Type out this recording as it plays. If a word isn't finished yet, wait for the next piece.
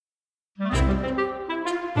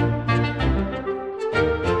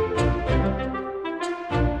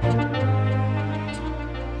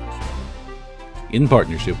In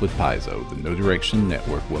partnership with Paizo, the No Direction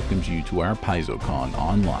Network welcomes you to our PaizoCon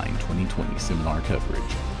Online 2020 seminar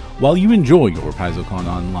coverage. While you enjoy your PaizoCon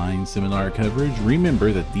Online seminar coverage,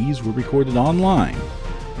 remember that these were recorded online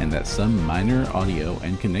and that some minor audio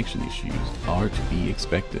and connection issues are to be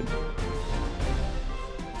expected.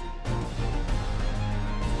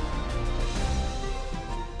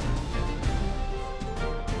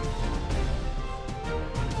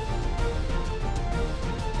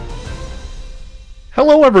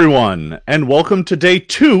 Hello everyone, and welcome to day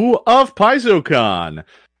 2 of PaizoCon,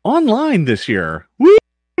 online this year.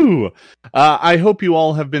 Woo! I hope you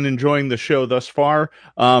all have been enjoying the show thus far.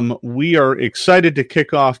 We are excited to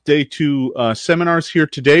kick off day 2 seminars here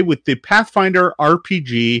today with the Pathfinder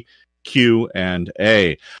RPG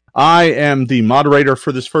Q&A. I am the moderator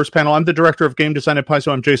for this first panel. I'm the director of game design at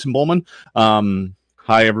Paizo. I'm Jason Bullman.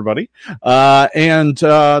 Hi, everybody.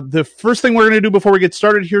 The first thing we're going to do before we get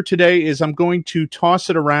started here today is I'm going to toss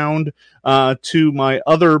it around to my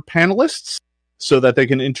other panelists so that they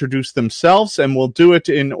can introduce themselves, and we'll do it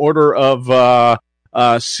in order of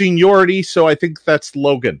seniority. So I think that's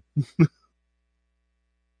Logan.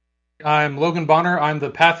 I'm Logan Bonner. I'm the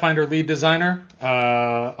Pathfinder lead designer.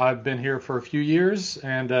 I've been here for a few years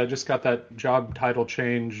and just got that job title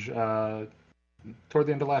change toward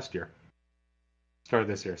the end of last year. Started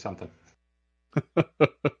this year, something.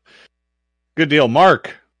 Good deal.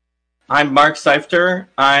 Mark. I'm Mark Seifter.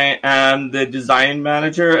 I am the design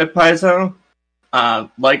manager at Paizo.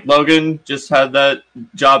 Like Logan, just had that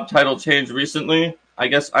job title change recently. I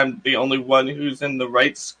guess I'm the only one who's in the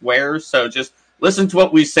right square, so just listen to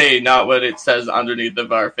what we say, not what it says underneath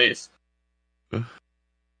of our face.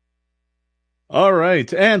 All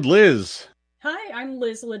right. And Liz. Hi, I'm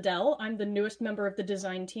Liz Liddell. I'm the newest member of the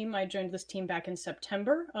design team. I joined this team back in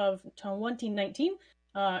September of 2019.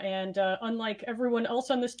 Unlike everyone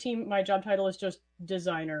else on this team, my job title is just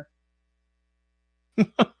designer.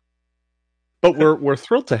 But we're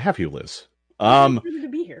thrilled to have you, Liz. I'm thrilled to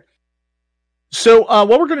be here. So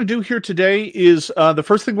what we're going to do here today is the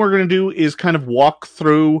first thing we're going to do is kind of walk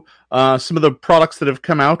through some of the products that have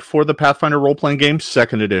come out for the Pathfinder role-playing game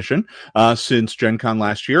 2nd edition since Gen Con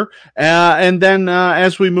last year. And then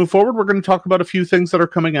as we move forward, we're going to talk about a few things that are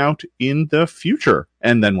coming out in the future.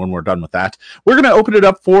 And then when we're done with that, we're going to open it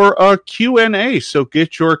up for a Q&A. So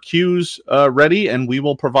get your Qs ready, and we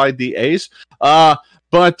will provide the As.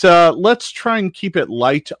 But let's try and keep it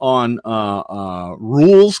light on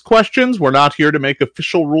rules questions. We're not here to make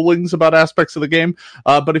official rulings about aspects of the game.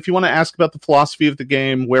 But if you want to ask about the philosophy of the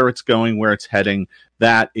game, where it's going, where it's heading,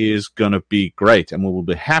 that is going to be great. And we will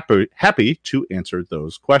be happy to answer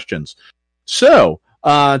those questions. So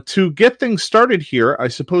to get things started here, I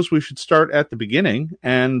suppose we should start at the beginning.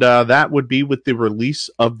 And that would be with the release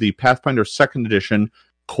of the Pathfinder 2nd Edition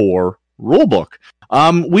Core Rulebook.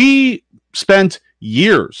 We spent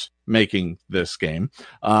years making this game.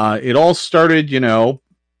 It all started,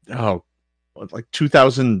 like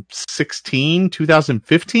 2016,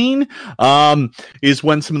 2015 is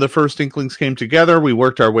when some of the first inklings came together. We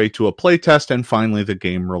worked our way to a playtest, and finally the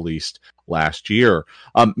game released last year.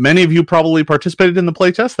 Many of you probably participated in the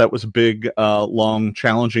playtest. That was a big, long,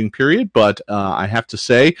 challenging period, but I have to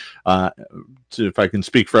say, if I can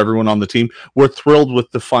speak for everyone on the team, we're thrilled with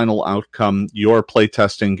the final outcome. Your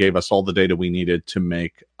playtesting gave us all the data we needed to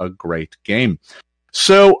make a great game.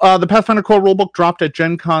 So the Pathfinder Core Rulebook dropped at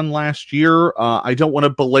Gen Con last year. I don't want to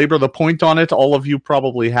belabor the point on it. All of you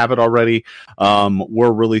probably have it already.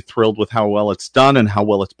 We're really thrilled with how well it's done and how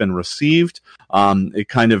well it's been received. It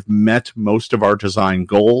kind of met most of our design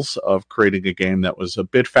goals of creating a game that was a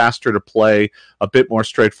bit faster to play, a bit more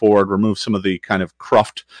straightforward, remove some of the kind of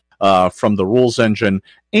cruft from the rules engine,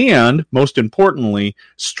 and most importantly,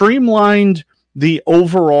 streamlined the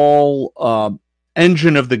overall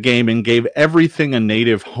engine of the game and gave everything a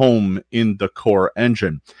native home in the core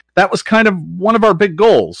engine. That was kind of one of our big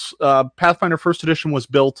goals. Pathfinder 1st Edition was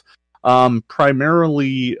built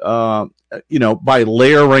primarily by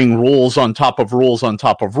layering rules on top of rules on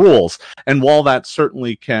top of rules. And while that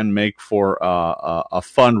certainly can make for a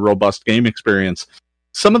fun, robust game experience,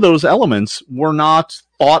 some of those elements were not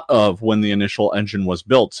thought of when the initial engine was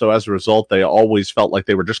built. So as a result, they always felt like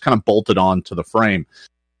they were just kind of bolted on to the frame.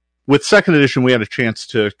 With 2nd edition, we had a chance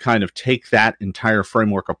to kind of take that entire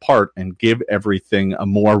framework apart and give everything a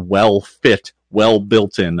more well-fit,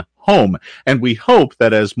 well-built-in home. And we hope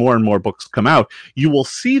that as more and more books come out, you will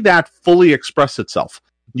see that fully express itself.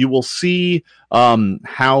 You will see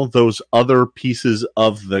how those other pieces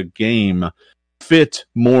of the game fit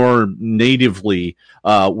more natively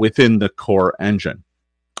within the core engine.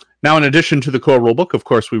 Now, in addition to the core rulebook, of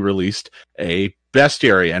course, we released a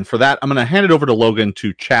bestiary. And for that, I'm going to hand it over to Logan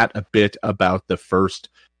to chat a bit about the first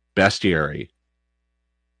bestiary.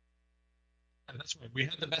 That's right. We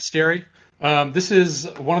had the bestiary. This is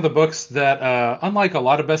one of the books that, unlike a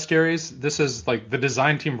lot of bestiaries, this is like the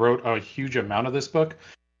design team wrote a huge amount of this book.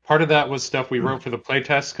 Part of that was stuff we wrote for the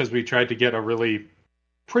playtest because we tried to get a really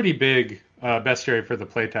pretty big bestiary for the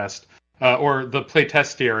playtest, or the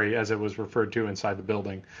playtestiary as it was referred to inside the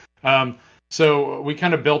building. So we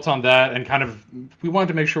kind of built on that and we wanted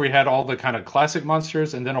to make sure we had all the kind of classic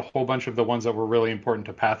monsters and then a whole bunch of the ones that were really important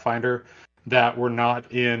to Pathfinder that were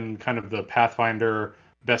not in kind of the Pathfinder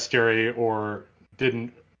bestiary or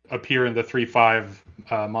didn't appear in the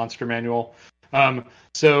 3.5 monster manual.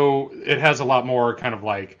 So it has a lot more kind of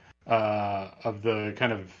like of the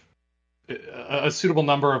kind of a suitable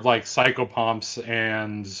number of like psychopomps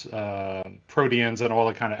and proteans and all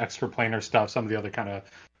the kind of extraplanar stuff, some of the other kind of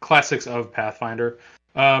classics of Pathfinder.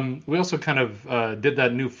 We also kind of did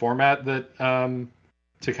that new format that to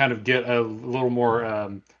kind of get a little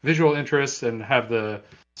more visual interest and have the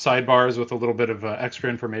sidebars with a little bit of extra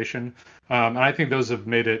information. And I think those have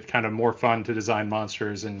made it kind of more fun to design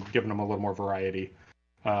monsters and given them a little more variety.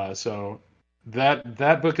 So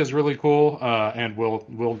that book is really cool, and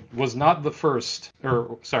was not the first,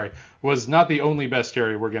 or sorry, was not the only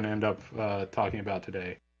bestiary we're going to end up talking about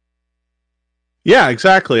today. Yeah,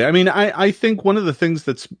 exactly. I mean, I think one of the things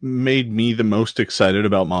that's made me the most excited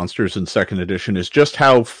about Monsters in second edition is just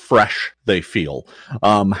how fresh they feel.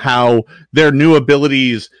 How their new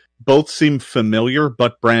abilities both seem familiar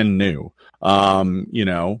but brand new.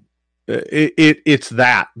 It's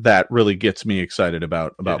that really gets me excited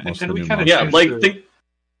about most of the new monsters. Yeah, like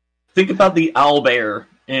think about the owlbear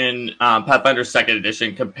in Pathfinder 2nd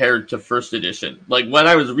Edition compared to 1st Edition. Like, when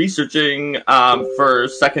I was researching for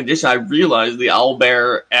 2nd Edition, I realized the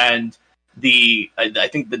owlbear and I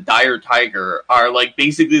think the dire tiger are like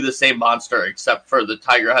basically the same monster, except for the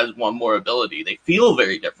tiger has one more ability. They feel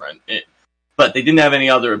very different, but they didn't have any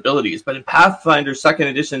other abilities. But in Pathfinder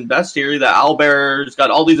 2nd Edition bestiary, the owlbear's got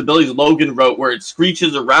all these abilities Logan wrote where it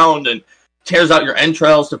screeches around and tears out your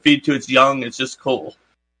entrails to feed to its young. It's just cool.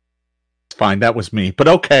 Fine, that was me, but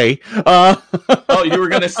okay. Oh, you were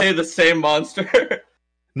going to say the same monster?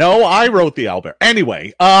 No, I wrote the owlbear.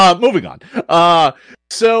 Anyway, moving on.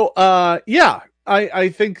 I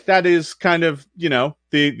think that is kind of,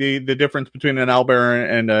 the difference between an owlbear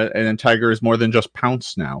and a tiger is more than just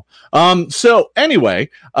pounce now. Moving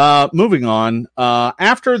on.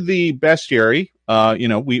 After the bestiary,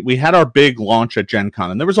 we had our big launch at Gen Con,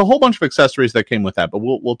 and there was a whole bunch of accessories that came with that, but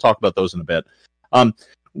we'll talk about those in a bit.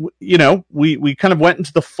 We kind of went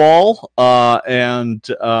into the fall, and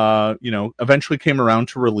eventually came around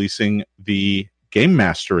to releasing the Game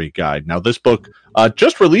Mastery Guide. Now, this book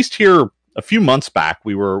just released here a few months back.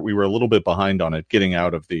 We were a little bit behind on it, getting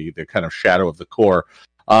out of the kind of shadow of the core.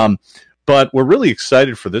 But we're really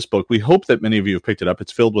excited for this book. We hope that many of you have picked it up.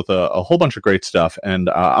 It's filled with a whole bunch of great stuff, and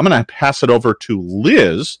I'm going to pass it over to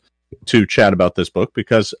Liz to chat about this book,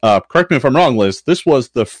 because correct me if I'm wrong, Liz, this was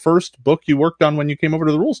the first book you worked on when you came over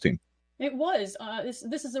to the rules team. It was.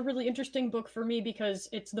 This is a really interesting book for me because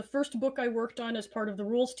it's the first book I worked on as part of the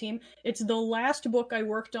rules team. It's the last book I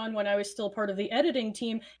worked on when I was still part of the editing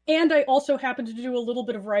team, and I also happened to do a little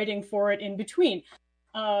bit of writing for it in between.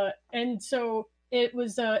 And so it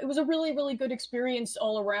was a really, really good experience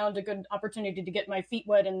all around, a good opportunity to get my feet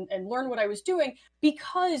wet and learn what I was doing,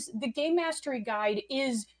 because the Game Mastery Guide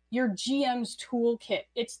is your GM's toolkit.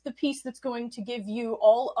 It's the piece that's going to give you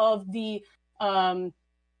all of the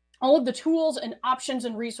tools and options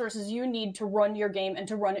and resources you need to run your game and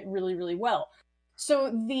to run it really, really well.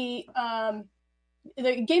 So the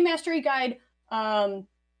Game Mastery Guide,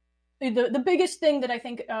 the biggest thing that I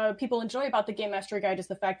think people enjoy about the Game Mastery Guide is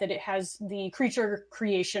the fact that it has the creature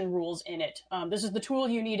creation rules in it. This is the tool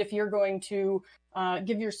you need if you're going to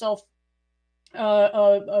give yourself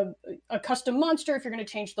a custom monster. If you're going to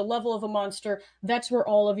change the level of a monster, that's where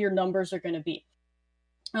all of your numbers are going to be.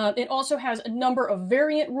 It also has a number of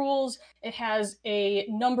variant rules. It has a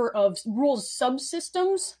number of rules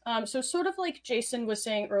subsystems. So sort of like Jason was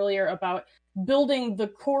saying earlier about building the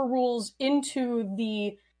core rules into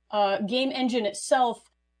the game engine itself,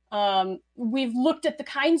 we've looked at the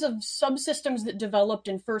kinds of subsystems that developed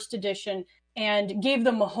in first edition and gave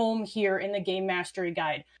them a home here in the Game Mastery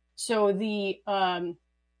Guide. So the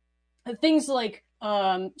things like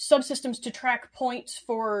subsystems to track points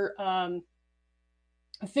for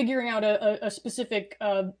figuring out a specific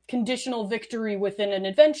conditional victory within an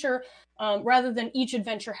adventure. Rather than each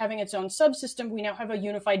adventure having its own subsystem, we now have a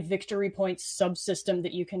unified victory points subsystem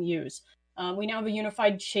that you can use. We now have a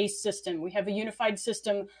unified chase system. We have a unified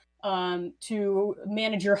system to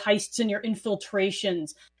manage your heists and your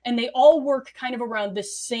infiltrations. And they all work kind of around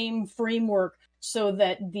this same framework so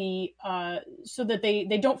that they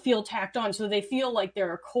don't feel tacked on, so they feel like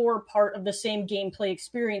they're a core part of the same gameplay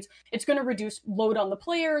experience. It's going to reduce load on the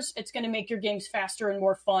players. It's going to make your games faster and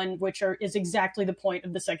more fun, which is exactly the point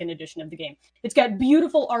of the second edition of the game. It's got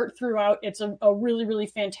beautiful art throughout. It's a really, really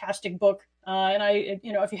fantastic book. And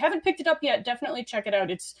if you haven't picked it up yet, definitely check it out.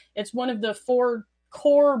 It's one of the 4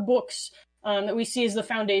 core books that we see as the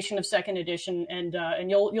foundation of second edition, and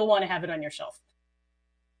you'll want to have it on your shelf.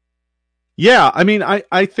 Yeah, I mean,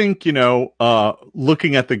 I think,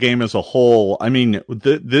 looking at the game as a whole, I mean,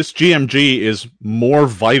 this GMG is more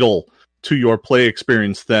vital to your play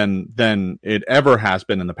experience than it ever has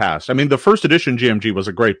been in the past. I mean, the first edition GMG was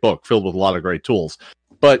a great book filled with a lot of great tools.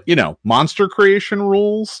 But, monster creation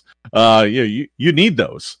rules, you need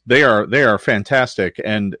those. They are fantastic,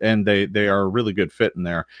 and they are a really good fit in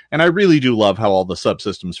there. And I really do love how all the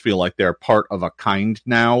subsystems feel like they're part of a kind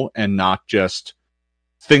now and not just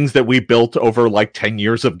things that we built over like 10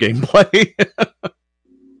 years of gameplay.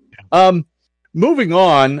 Moving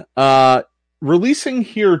on, releasing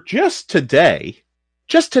here just today,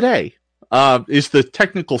 is the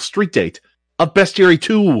technical street date of Bestiary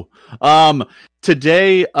 2.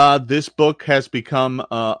 Today, this book has become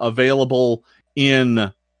available in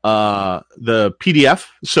the PDF.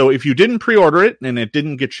 So if you didn't pre-order it and it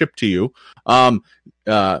didn't get shipped to you,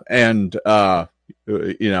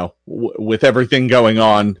 with everything going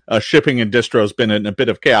on, shipping and distro has been in a bit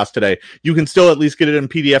of chaos today. You can still at least get it in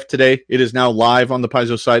PDF today. It is now live on the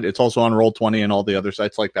Paizo site. It's also on Roll20 and all the other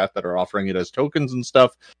sites like that are offering it as tokens and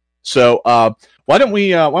stuff. So why don't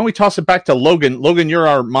we toss it back to Logan? Logan, you're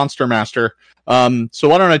our monster master. So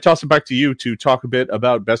why don't I toss it back to you to talk a bit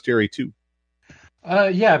about Bestiary 2?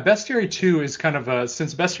 Bestiary 2 is kind of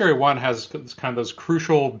since Bestiary 1 has kind of those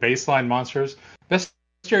crucial baseline monsters,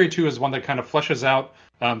 Bestiary 2 is one that kind of fleshes out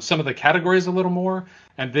some of the categories a little more,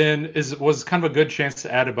 and then was kind of a good chance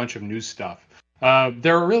to add a bunch of new stuff.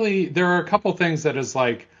 There are a couple things that is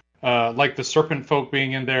like the serpent folk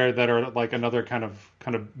being in there that are like another kind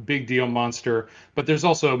of big deal monster, but there's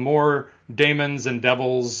also more daemons and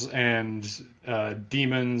devils and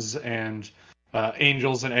demons and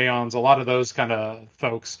angels and aeons, a lot of those kind of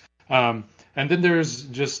folks. And then there's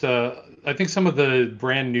just I think some of the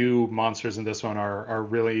brand new monsters in this one are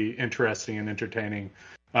really interesting and entertaining.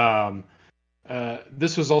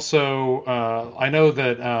 This was also I know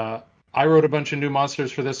that I wrote a bunch of new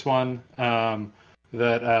monsters for this one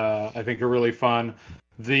that I think are really fun.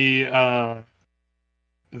 The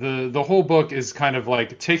whole book is kind of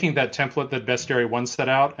like taking that template that Bestiary 1 set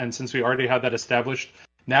out, and since we already had that established,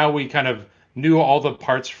 now we kind of knew all the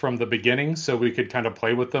parts from the beginning, so we could kind of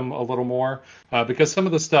play with them a little more, because some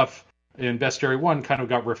of the stuff in Bestiary 1 kind of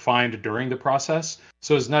got refined during the process.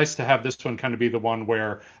 So it's nice to have this one kind of be the one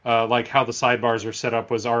where like how the sidebars are set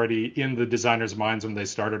up was already in the designer's minds when they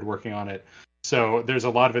started working on it. So there's a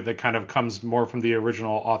lot of it that kind of comes more from the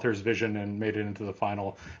original author's vision and made it into the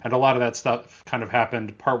final. And a lot of that stuff kind of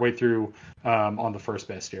happened partway through on the first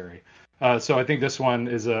Bestiary. So I think this one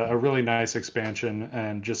is a really nice expansion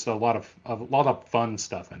and just a lot of fun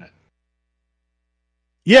stuff in it.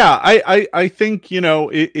 Yeah, I think,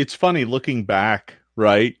 it's funny looking back,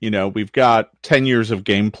 right? We've got 10 years of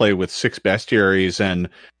gameplay with 6 bestiaries and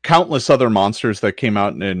countless other monsters that came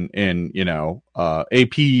out in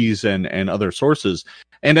APs and other sources.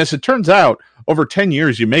 And as it turns out, over 10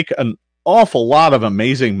 years, you make an awful lot of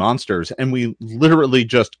amazing monsters, and we literally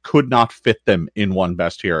just could not fit them in one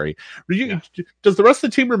bestiary. Does the rest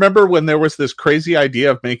of the team remember when there was this crazy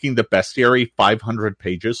idea of making the bestiary 500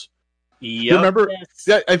 pages? Yep. Remember? Yes.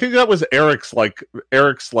 Yeah, I think that was Eric's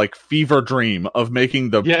fever dream of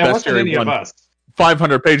making the bestiary one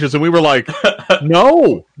 500 pages, and we were like,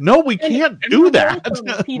 no, we can't do that.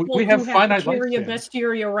 We have finite life. Carry a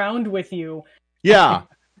bestiary around with you. Yeah.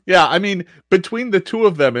 Yeah, I mean, between the two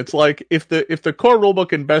of them, it's like if the core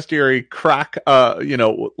rulebook and bestiary crack,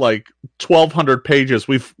 like 1,200 pages,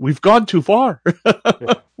 we've gone too far.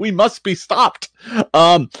 Yeah. We must be stopped.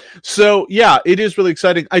 So yeah, it is really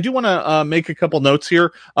exciting. I do want to make a couple notes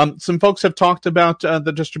here. Some folks have talked about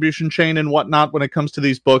the distribution chain and whatnot when it comes to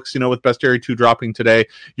these books. With Bestiary 2 dropping today,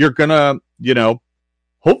 you're gonna,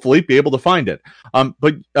 hopefully be able to find it.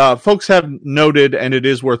 But folks have noted, and it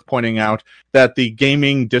is worth pointing out, that the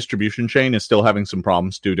gaming distribution chain is still having some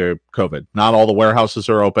problems due to COVID. Not all the warehouses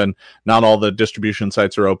are open. Not all the distribution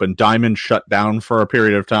sites are open. Diamond shut down for a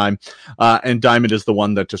period of time. And Diamond is the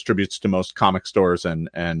one that distributes to most comic stores and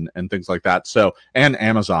things like that. So, and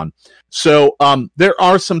Amazon. So, there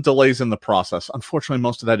are some delays in the process. Unfortunately,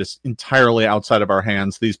 most of that is entirely outside of our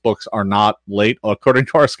hands. These books are not late according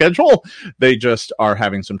to our schedule. They just are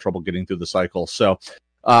having some trouble getting through the cycle. So,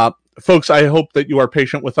 folks, I hope that you are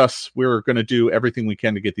patient with us. We're going to do everything we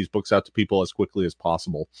can to get these books out to people as quickly as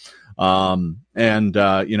possible. Our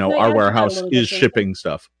warehouse is shipping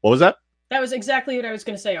stuff. What was that? That was exactly what I was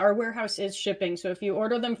going to say. Our warehouse is shipping. So if you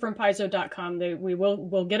order them from Paizo.com,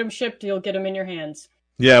 we'll get them shipped. You'll get them in your hands.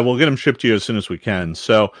 Yeah, we'll get them shipped to you as soon as we can.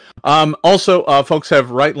 So, also, folks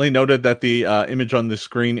have rightly noted that the image on the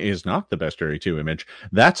screen is not the Bestiary 2 image.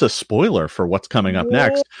 That's a spoiler for what's coming up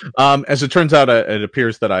next. As it turns out, it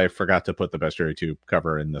appears that I forgot to put the Bestiary 2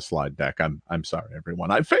 cover in the slide deck. I'm sorry,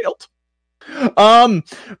 everyone. I failed.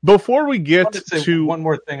 Before we get to one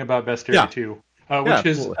more thing about Bestiary 2. Which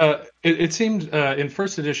is, it seemed in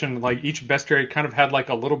first edition, like each Bestiary kind of had like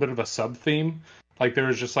a little bit of a sub theme. Like there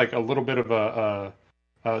was just like a little bit of a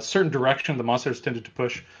certain direction the monsters tended to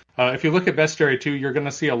push. If you look at Bestiary 2, you're going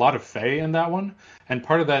to see a lot of Fae in that one. And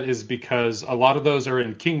part of that is because a lot of those are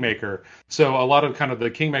in Kingmaker. So a lot of kind of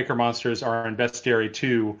the Kingmaker monsters are in Bestiary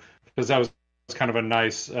 2, because that was kind of a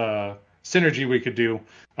nice synergy we could do.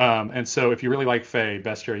 And so if you really like Fae,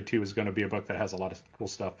 Bestiary 2 is going to be a book that has a lot of cool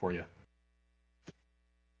stuff for you.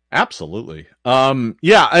 Absolutely.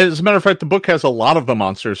 As a matter of fact, the book has a lot of the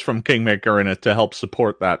monsters from Kingmaker in it to help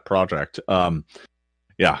support that project.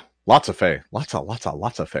 Lots of Fae. Lots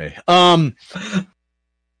of Fae.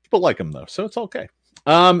 People like them though, so it's okay.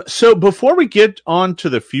 So before we get on to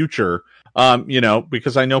the future,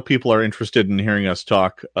 because I know people are interested in hearing us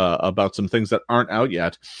talk about some things that aren't out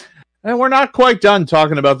yet. And we're not quite done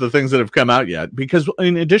talking about the things that have come out yet, because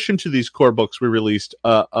in addition to these core books, we released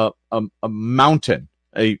a mountain,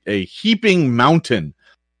 a heaping mountain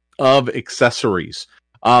of accessories.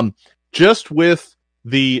 Just with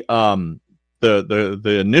the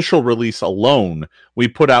initial release alone, we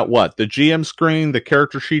put out the GM screen, the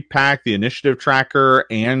character sheet pack, the initiative tracker,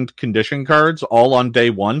 and condition cards all on day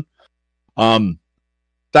one. I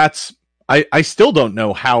still don't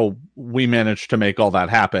know how we managed to make all that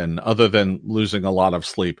happen, other than losing a lot of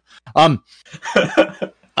sleep. None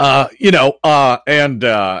of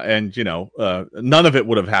it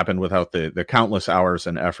would have happened without the countless hours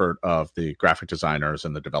and effort of the graphic designers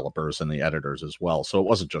and the developers and the editors as well. So it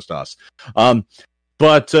wasn't just us. Some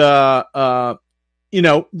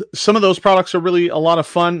of those products are really a lot of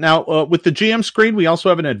fun. Now, with the GM screen, we also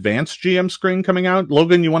have an advanced GM screen coming out.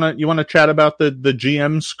 Logan, you want to chat about the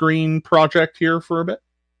GM screen project here for a bit?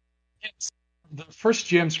 Yes. The first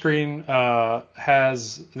GM screen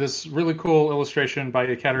has this really cool illustration by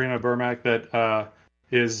Ekaterina Burmak that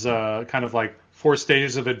is kind of like 4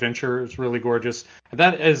 stages of adventure. It's really gorgeous.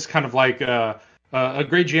 That is kind of like a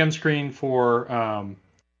great GM screen for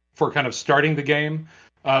kind of starting the game.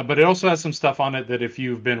 But it also has some stuff on it that if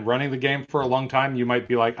you've been running the game for a long time, you might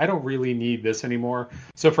be like, I don't really need this anymore.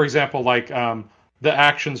 So, for example, like the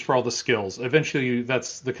actions for all the skills. Eventually,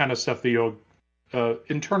 that's the kind of stuff that you'll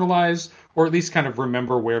internalize, or at least kind of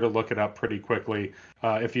remember where to look it up pretty quickly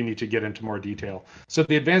if you need to get into more detail. So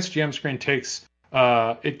the advanced GM screen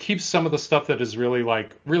it keeps some of the stuff that is really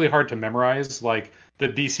hard to memorize, like the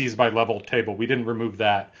DCs by level table. We didn't remove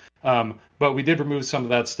that. But we did remove some of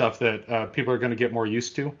that stuff that people are going to get more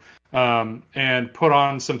used to, and put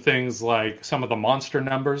on some things like some of the monster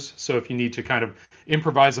numbers. So if you need to kind of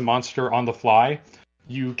improvise a monster on the fly,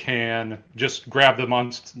 you can just grab the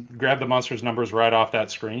monster's numbers right off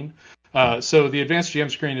that screen. So the advanced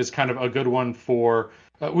GM screen is kind of a good one for.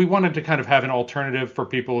 We wanted to kind of have an alternative for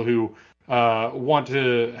people who want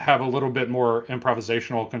to have a little bit more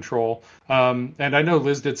improvisational control. And I know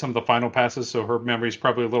Liz did some of the final passes, so her memory is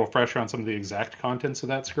probably a little fresher on some of the exact contents of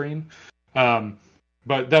that screen.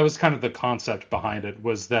 But that was kind of the concept behind it,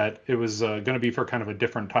 was that it was going to be for kind of a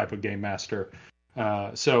different type of game master.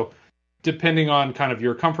 So depending on kind of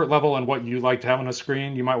your comfort level and what you like to have on a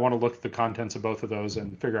screen, you might want to look at the contents of both of those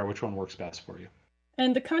and figure out which one works best for you.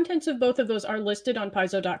 And the contents of both of those are listed on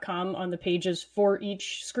Paizo.com on the pages for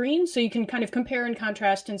each screen, so you can kind of compare and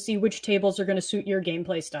contrast and see which tables are going to suit your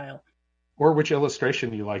gameplay style. Or which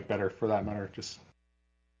illustration you like better, for that matter.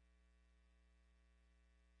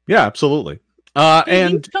 Yeah, absolutely.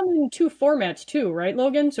 And come in 2 formats too, right,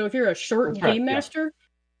 Logan? So if you're a short game master...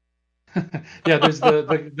 Yeah, there's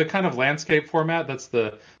the kind of landscape format. That's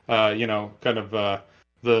the kind of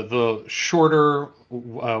the shorter,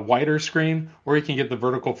 wider screen, or you can get the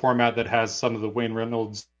vertical format that has some of the Wayne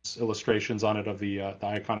Reynolds illustrations on it of the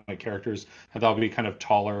iconic characters, and that'll be kind of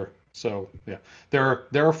taller. So yeah, there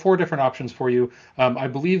are 4 different options for you. I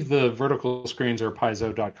believe the vertical screens are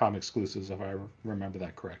Paizo.com exclusives, if I remember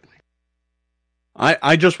that correctly.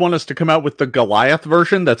 I just want us to come out with the Goliath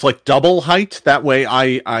version that's like double height. That way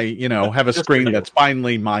I have a screen that's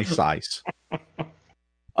finally my size.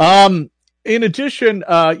 In addition,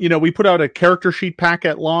 we put out a character sheet pack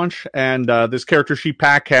at launch, and this character sheet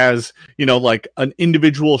pack has, like an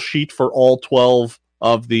individual sheet for all 12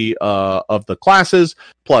 of the classes,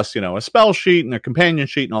 plus, a spell sheet and a companion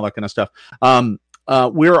sheet and all that kind of stuff.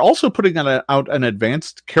 We're also putting out an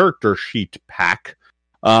advanced character sheet pack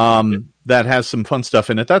that has some fun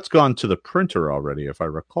stuff in it. That's gone to the printer already, if I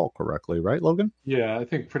recall correctly, right, Logan? Yeah, I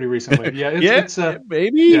think pretty recently. Yeah, it's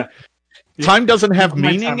maybe. Yeah. Time doesn't have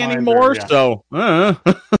meaning anymore, so. Yeah,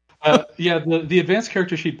 the advanced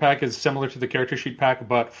character sheet pack is similar to the character sheet pack,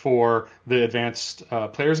 but for the advanced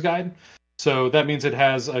player's guide. So that means it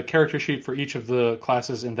has a character sheet for each of the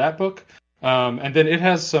classes in that book. And then it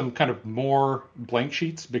has some kind of more blank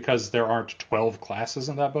sheets because there aren't 12 classes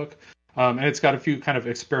in that book. And it's got a few kind of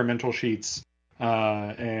experimental sheets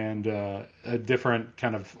and a different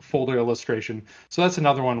kind of folder illustration. So that's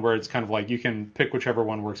another one where it's kind of like you can pick whichever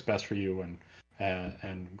one works best for you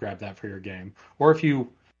and grab that for your game. Or if you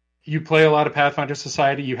play a lot of Pathfinder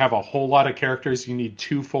Society, you have a whole lot of characters, you need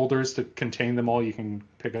 2 folders to contain them all, you can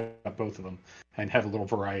pick up both of them and have a little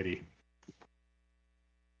variety.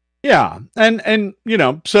 Yeah, and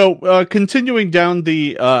so continuing down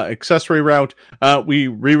the accessory route, we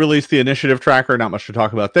re-released the initiative tracker. Not much to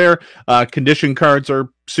talk about there. Condition cards are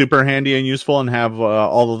super handy and useful, and have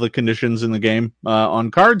all of the conditions in the game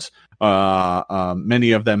on cards.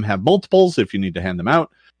 Many of them have multiples if you need to hand them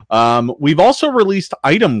out. We've also released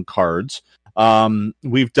item cards.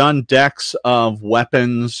 We've done decks of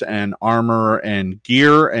weapons and armor and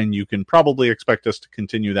gear, and you can probably expect us to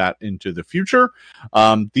continue that into the future.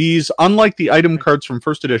 These, unlike the item cards from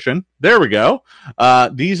first edition, there we go.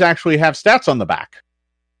 These actually have stats on the back.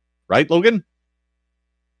 Right, Logan?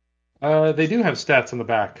 They do have stats on the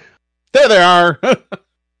back. There they are.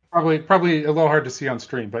 Probably a little hard to see on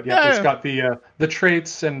stream, but yeah, it's got the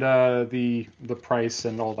traits and the price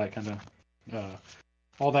and all that kind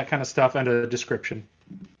of stuff, and a description.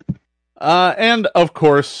 And of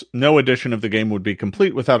course, no edition of the game would be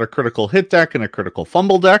complete without a critical hit deck and a critical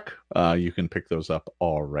fumble deck. You can pick those up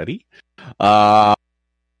already.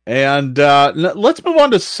 And let's move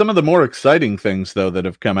on to some of the more exciting things, though, that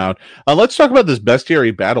have come out. Let's talk about this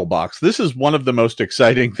Bestiary Battle Box. This is one of the most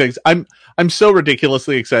exciting things. I'm so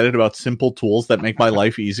ridiculously excited about simple tools that make my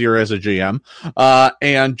life easier as a GM.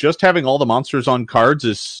 And just having all the monsters on cards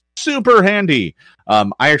is super handy.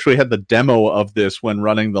 I actually had the demo of this when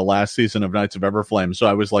running the last season of Knights of Everflame, so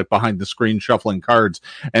I was like behind the screen shuffling cards,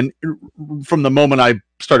 and from the moment I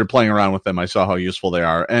started playing around with them, I saw how useful they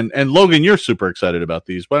are. And Logan, you're super excited about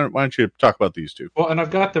these. Why don't you talk about these two? Well, and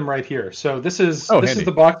I've got them right here. So this is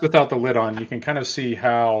the box without the lid on. You can kind of see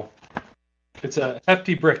how it's a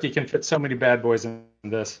hefty brick. You can fit so many bad boys in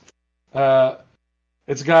this.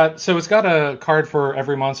 It's got a card for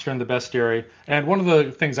every monster in the bestiary, and one of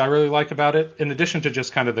the things I really like about it, in addition to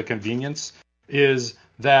just kind of the convenience, is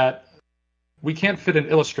that we can't fit an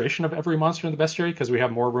illustration of every monster in the bestiary because we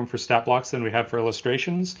have more room for stat blocks than we have for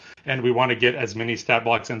illustrations, and we want to get as many stat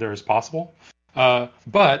blocks in there as possible.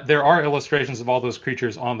 But there are illustrations of all those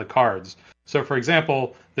creatures on the cards. So, for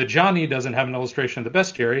example, the Johnny doesn't have an illustration of the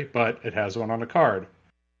bestiary, but it has one on a card.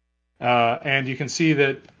 And you can see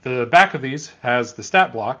that the back of these has the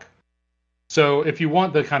stat block. So if you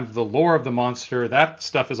want the kind of the lore of the monster, that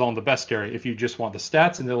stuff is all in the bestiary. If you just want the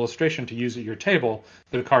stats and the illustration to use at your table,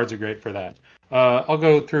 the cards are great for that. I'll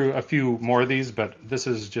go through a few more of these, but this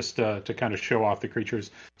is just to kind of show off the creatures.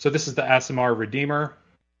 So this is the Aasimar Redeemer.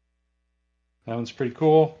 That one's pretty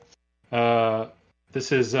cool.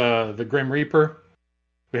 This is the Grim Reaper.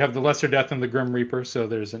 We have the Lesser Death and the Grim Reaper, so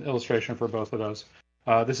there's an illustration for both of those.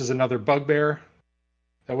 This is another Bugbear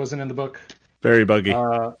that wasn't in the book. Very buggy.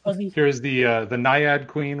 Here's the Naiad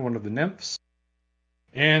Queen, one of the nymphs,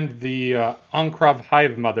 and the Ankrav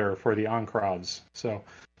Hive Mother for the Ankravs. So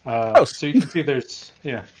you can see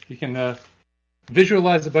you can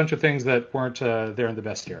visualize a bunch of things that weren't there in the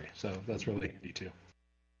bestiary. So that's really handy too.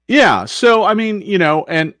 Yeah, so I mean,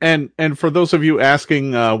 and for those of you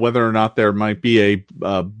asking whether or not there might be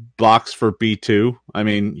a box for B2, I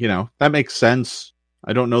mean, that makes sense.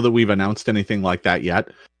 I don't know that we've announced anything like that yet,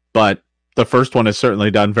 but the first one has certainly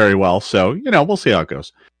done very well, so, we'll see how it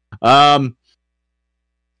goes.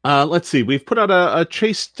 Let's see. We've put out a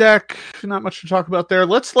chase deck. Not much to talk about there.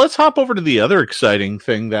 Let's hop over to the other exciting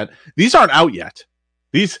thing that these aren't out yet.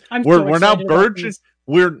 We're now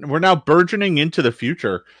we're now burgeoning into the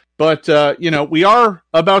future. But we are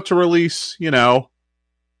about to release,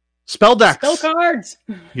 spell decks. Spell cards.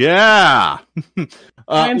 Yeah.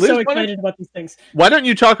 I'm so excited about these things. Why don't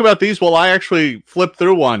you talk about these while I actually flip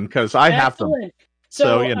through one, because I have them.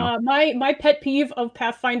 So my pet peeve of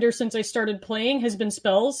Pathfinder since I started playing has been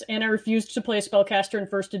spells, and I refused to play a spellcaster in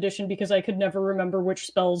first edition because I could never remember which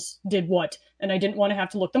spells did what, and I didn't want to have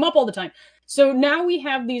to look them up all the time. So now we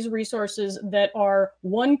have these resources that are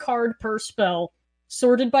 1 card per spell,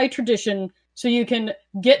 sorted by tradition, so you can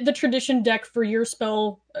get the tradition deck for your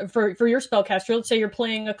spell for your spellcaster. Let's say you're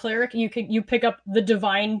playing a cleric, you pick up the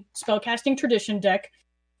divine spellcasting tradition deck,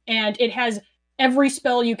 and it has every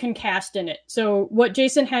spell you can cast in it. So what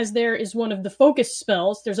Jason has there is one of the focus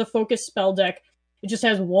spells. There's a focus spell deck. It just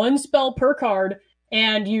has 1 spell per card,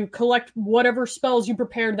 and you collect whatever spells you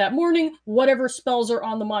prepared that morning, whatever spells are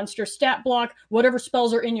on the monster stat block, whatever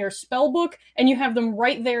spells are in your spell book, and you have them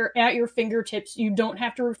right there at your fingertips. You don't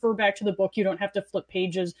have to refer back to the book. You don't have to flip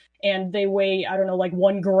pages, and they weigh,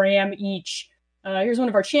 1 gram each. Here's one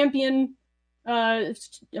of our champion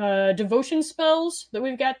devotion spells that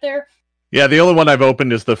we've got there. Yeah, the only one I've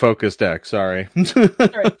opened is the focus deck. Sorry.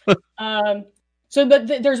 Sorry. So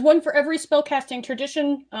there's one for every spellcasting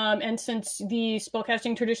tradition, and since the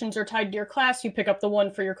spellcasting traditions are tied to your class, you pick up the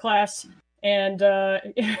one for your class, and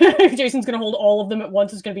Jason's going to hold all of them at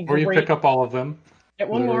once. It's going to be great. Or you pick up all of them. Get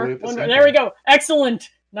one more. There we go. Excellent.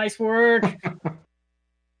 Nice work.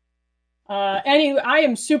 Anyway, I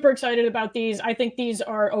am super excited about these. I think these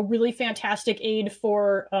are a really fantastic aid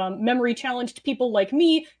for memory-challenged people like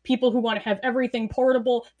me, people who want to have everything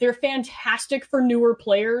portable. They're fantastic for newer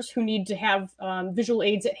players who need to have visual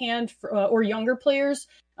aids at hand, or younger players,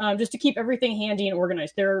 just to keep everything handy and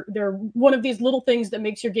organized. They're one of these little things that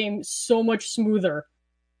makes your game so much smoother.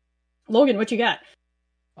 Logan, what you got?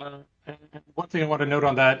 And one thing I want to note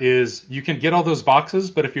on that is you can get all those boxes,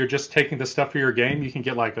 but if you're just taking the stuff for your game, you can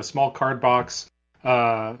get like a small card box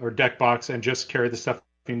or deck box and just carry the stuff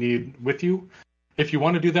you need with you. If you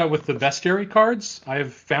want to do that with the bestiary cards, I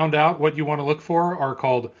have found out what you want to look for are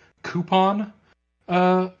called coupon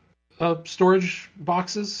storage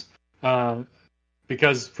boxes.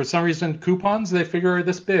 Because for some reason, coupons, they figure are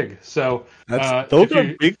this big. So those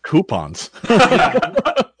are big coupons.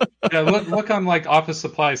 Yeah, look on like office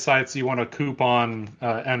supply sites. You want a coupon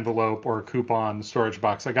envelope or a coupon storage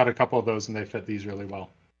box. I got a couple of those, and they fit these really well.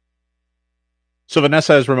 So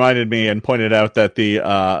Vanessa has reminded me and pointed out that the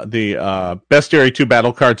Bestiary 2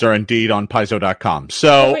 battle cards are indeed on Paizo.com.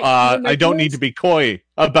 So I don't need to be coy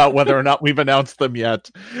about whether or not we've announced them yet.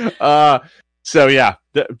 So yeah,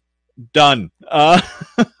 done.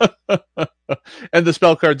 And the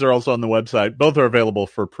spell cards are also on the website. Both are available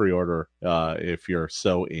for pre-order if you're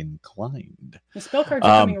so inclined. The spell cards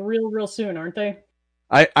are coming real soon, aren't they?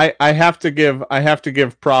 I have to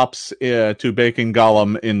give props to Bacon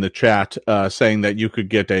Gollum in the chat saying that you could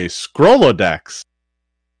get a Scrollodex.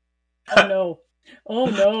 Oh no! Oh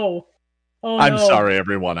no! Oh I'm sorry,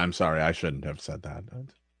 everyone. I'm sorry. I shouldn't have said that.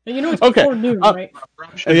 You know it's before noon, right?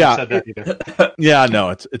 Yeah. Said that either. Yeah, no,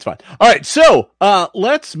 it's fine. All right, so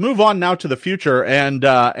let's move on now to the future,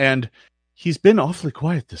 and he's been awfully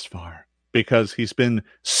quiet this far because he's been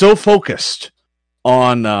so focused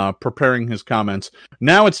on preparing his comments.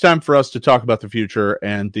 Now it's time for us to talk about the future,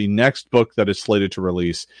 and the next book that is slated to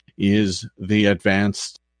release is the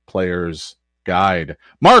Advanced Player's Guide.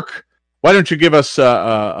 Mark, why don't you give us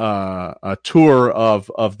a tour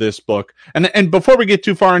of this book? And before we get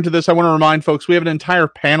too far into this, I want to remind folks we have an entire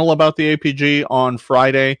panel about the APG on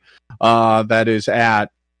Friday. That is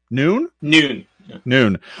at noon? Noon.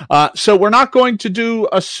 So we're not going to do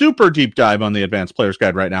a super deep dive on the Advanced Player's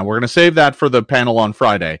Guide right now. We're going to save that for the panel on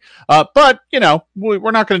Friday. But,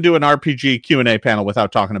 we're not going to do an RPG Q&A panel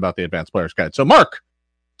without talking about the Advanced Player's Guide. So, Mark,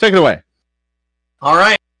 take it away. All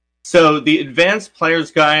right. So the Advanced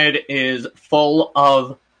Player's Guide is full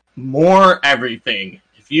of more everything.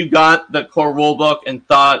 If you got the core rulebook and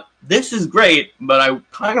thought, this is great, but I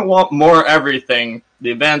kind of want more everything,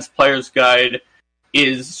 the Advanced Player's Guide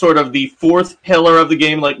is sort of the fourth pillar of the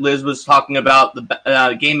game, like Liz was talking about,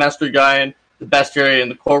 the Game Master Guide, the Bestiary,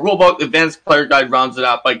 and the core rulebook. The Advanced Player Guide rounds it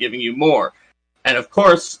out by giving you more. And of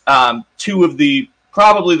course, probably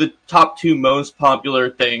the top 2 most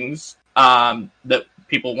popular things that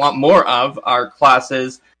people want more of are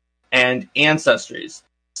classes and ancestries.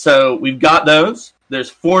 So we've got those. There's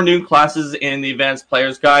 4 new classes in the Advanced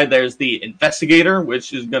Player's Guide. There's the Investigator,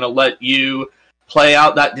 which is going to let you play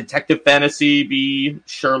out that detective fantasy, be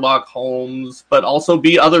Sherlock Holmes, but also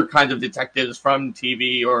be other kinds of detectives from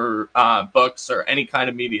TV or books or any kind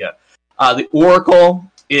of media. The Oracle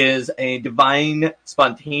is a divine,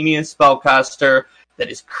 spontaneous spellcaster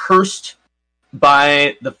that is cursed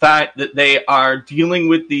by the fact that they are dealing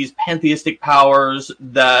with these pantheistic powers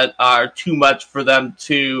that are too much for them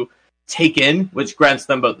to take in, which grants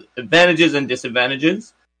them both advantages and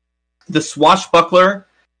disadvantages. The Swashbuckler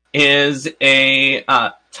is a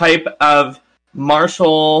type of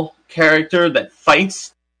martial character that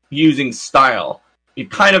fights using style. It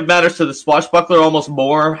kind of matters to the Swashbuckler almost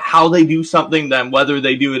more how they do something than whether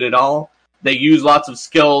they do it at all. They use lots of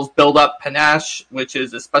skills, build up panache, which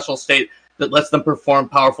is a special state that lets them perform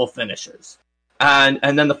powerful finishes. And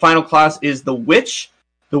then the final class is the Witch.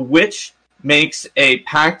 The Witch makes a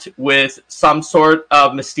pact with some sort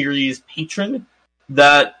of mysterious patron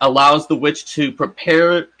that allows the Witch to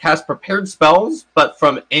cast prepared spells, but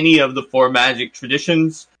from any of the 4 magic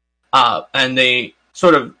traditions. And they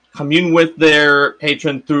sort of commune with their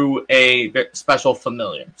patron through a special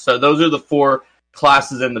familiar. So those are the 4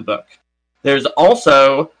 classes in the book. There's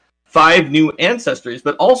also 5 new ancestries,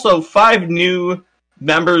 but also 5 new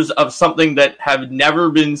members of something that have never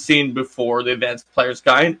been seen before, the Advanced Player's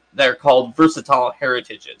Guide. They're called Versatile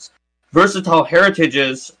Heritages. Versatile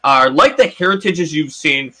Heritages are like the heritages you've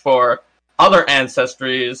seen for other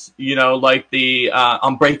ancestries, like the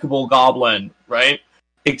Unbreakable Goblin, right?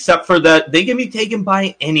 Except for that they can be taken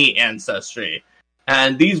by any ancestry.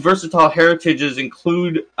 And these Versatile Heritages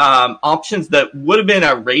include options that would have been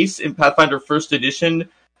a race in Pathfinder 1st Edition,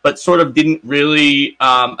 but sort of didn't really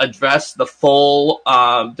address the full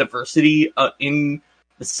diversity in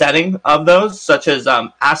the setting of those, such as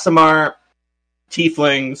Aasimar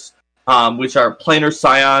Tieflings, which are planar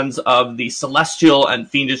scions of the celestial and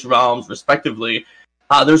fiendish realms, respectively.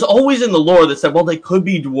 There's always in the lore that said, well, they could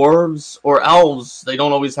be dwarves or elves. They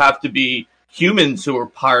don't always have to be humans who are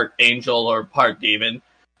part angel or part demon.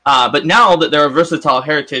 But now that they're a versatile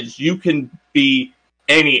heritage, you can be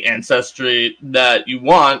any ancestry that you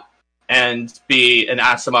want and be an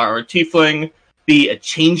Aasimar or a Tiefling, be a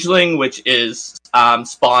Changeling, which is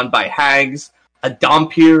spawned by hags, a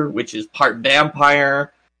Dhampir, which is part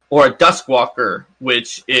vampire, or a Duskwalker,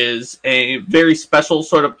 which is a very special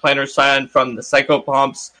sort of planar scion from the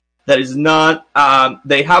Psychopomps that is not...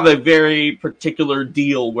 they have a very particular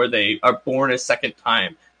deal where they are born a second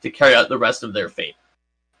time to carry out the rest of their fate.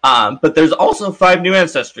 But there's also 5 new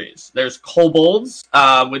ancestries. There's kobolds,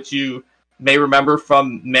 which you may remember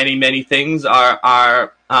from many, many things,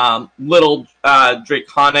 are little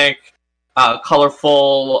draconic,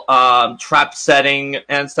 colorful, trap-setting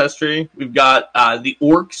ancestry. We've got the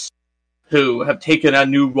orcs, who have taken a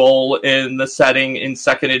new role in the setting in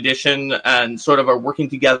 2nd edition and sort of are working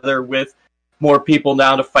together with more people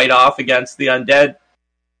now to fight off against the undead.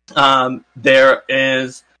 There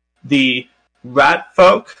is the rat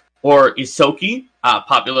folk, or Isoki,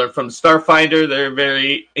 popular from Starfinder. They're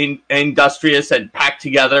very industrious and packed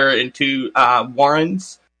together into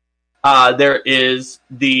warrens. There is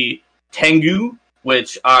the Tengu,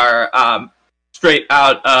 which are straight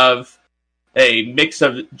out of a mix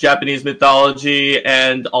of Japanese mythology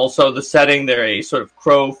and also the setting. They're a sort of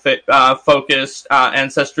crow-focused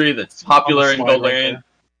ancestry that's popular in Golarion.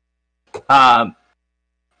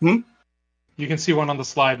 You can see one on the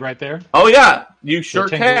slide right there. Oh yeah, you sure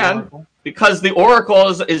can, Oracle. Because the Oracle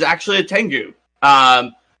is actually a Tengu.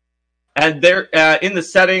 And they're in the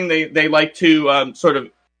setting, they like to sort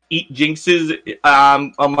of eat jinxes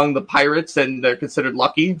among the pirates, and they're considered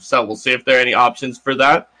lucky, so we'll see if there are any options for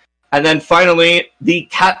that. And then finally, the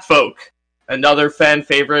cat folk, another fan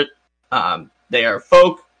favorite. They are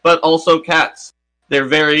folk, but also cats. They're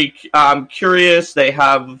very curious, they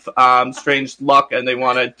have strange luck, and they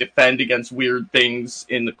want to defend against weird things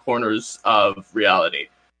in the corners of reality.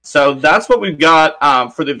 So that's what we've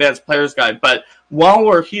got for the Advanced Player's Guide. But while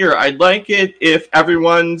we're here, I'd like it if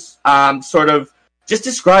everyone's sort of just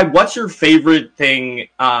describe what's your favorite thing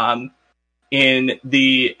in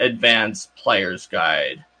the Advanced Player's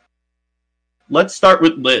Guide. Let's start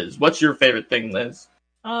with Liz. What's your favorite thing, Liz?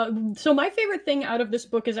 So my favorite thing out of this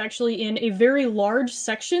book is actually in a very large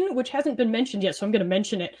section, which hasn't been mentioned yet, so I'm going to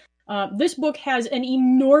mention it. This book has an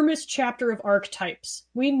enormous chapter of archetypes.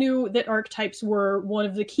 We knew that archetypes were one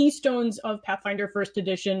of the keystones of Pathfinder 1st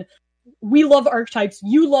Edition. We love archetypes,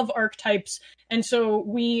 you love archetypes, and so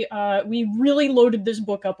we really loaded this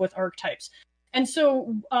book up with archetypes. And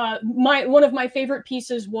so one of my favorite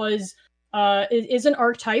pieces is an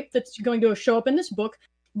archetype that's going to show up in this book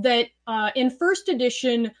that in 1st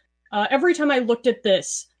edition, every time I looked at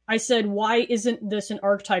this, I said, why isn't this an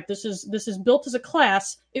archetype? This is built as a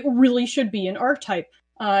class. It really should be an archetype.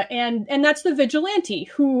 And that's the vigilante,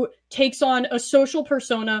 who takes on a social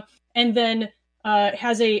persona and then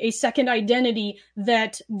has a second identity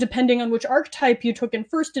that, depending on which archetype you took in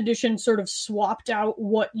first edition, sort of swapped out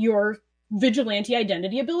what your vigilante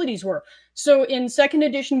identity abilities were. So in second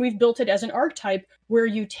edition, we've built it as an archetype where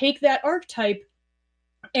you take that archetype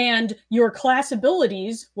and your class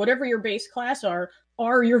abilities, whatever your base class are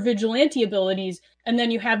your vigilante abilities, and then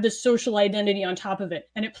you have this social identity on top of it.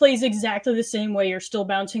 And it plays exactly the same way. You're still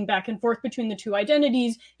bouncing back and forth between the two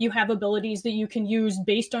identities. You have abilities that you can use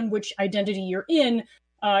based on which identity you're in.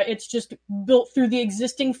 It's just built through the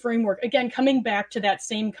existing framework. Again, coming back to that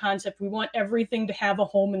same concept, we want everything to have a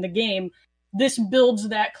home in the game. This builds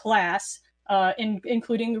that class,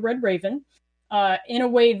 including the Red Raven, in a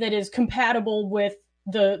way that is compatible with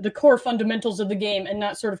the core fundamentals of the game and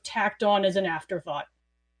not sort of tacked on as an afterthought.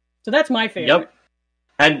 So that's my favorite. Yep.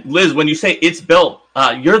 And Liz, when you say it's built,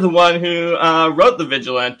 you're the one who wrote the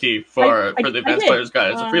Vigilante for the Advanced Player's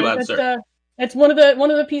Guide as a freelancer. That's one of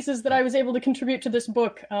the pieces that I was able to contribute to this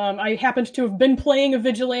book. I happened to have been playing a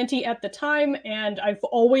Vigilante at the time, and I've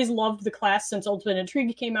always loved the class since Ultimate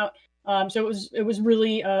Intrigue came out. So it was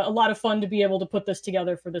really a lot of fun to be able to put this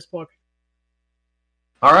together for this book.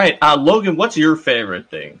 All right, Logan, what's your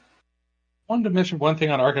favorite thing? I wanted to mention one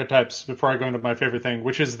thing on archetypes before I go into my favorite thing,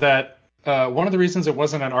 which is that one of the reasons it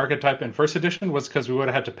wasn't an archetype in first edition was because we would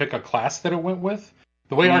have had to pick a class that it went with.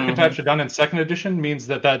 The way archetypes are done in second edition means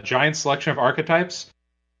that giant selection of archetypes,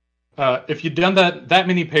 if you'd done that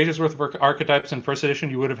many pages worth of archetypes in first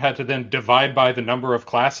edition, you would have had to then divide by the number of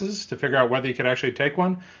classes to figure out whether you could actually take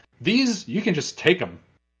one. These, you can just take them.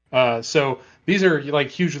 So these are like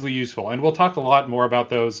hugely useful, and we'll talk a lot more about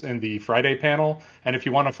those in the Friday panel. And if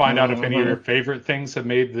you want to find out if any of your favorite things have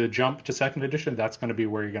made the jump to second edition, that's going to be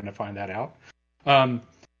where you're going to find that out.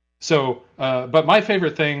 But my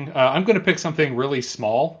favorite thing, I'm going to pick something really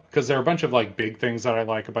small because there are a bunch of like big things that I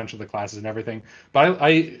like, a bunch of the classes and everything. But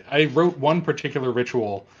I wrote one particular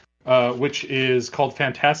ritual, which is called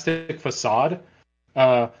Fantastic Facade,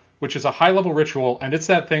 which is a high-level ritual, and it's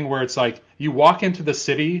that thing where it's like you walk into the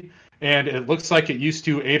city and it looks like it used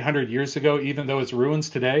to 800 years ago, even though it's ruins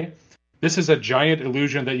today. This is a giant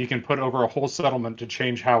illusion that you can put over a whole settlement to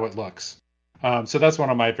change how it looks. So that's one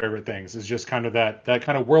of my favorite things, is just kind of that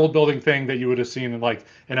kind of world-building thing that you would have seen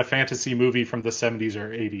in a fantasy movie from the 70s or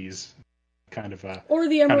 80s. Kind of or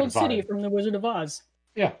the Emerald City from The Wizard of Oz.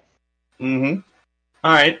 Yeah. Mm-hmm.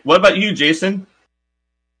 All right. What about you, Jason?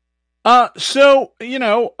 So,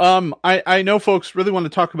 I know folks really want to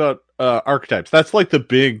talk about archetypes. That's like the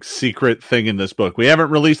big secret thing in this book. We haven't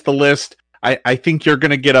released the list. I think you're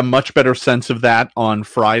going to get a much better sense of that on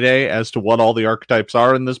Friday as to what all the archetypes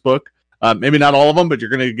are in this book. Maybe not all of them, but you're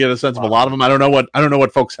going to get a sense of a lot of them. I don't know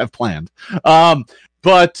what folks have planned. How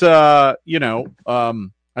many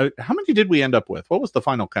did we end up with? What was the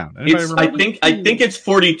final count? I think it's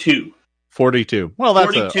 42. 42. Well,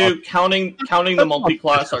 that's 42 counting the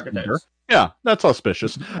multi-class archetypes. Yeah, that's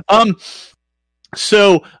auspicious.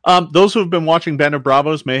 So those who have been watching Band of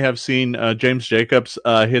Bravos may have seen James Jacobs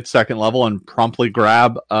hit second level and promptly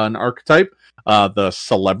grab an archetype, the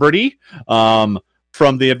Celebrity,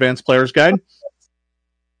 from the Advanced Player's Guide.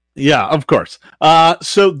 Yeah, of course.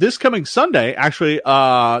 So this coming Sunday, actually,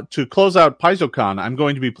 to close out PaizoCon, I'm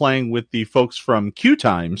going to be playing with the folks from Q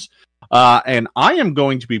Times. And I am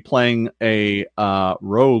going to be playing a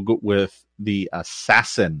rogue with the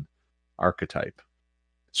Assassin archetype.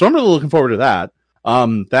 So I'm really looking forward to that.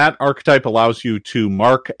 That archetype allows you to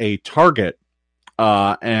mark a target.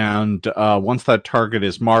 And once that target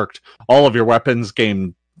is marked, all of your weapons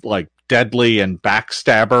gain like deadly and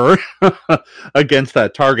backstabber against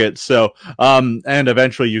that target. So, and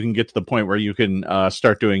eventually you can get to the point where you can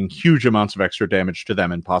start doing huge amounts of extra damage to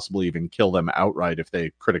them and possibly even kill them outright if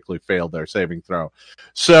they critically fail their saving throw.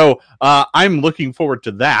 So, I'm looking forward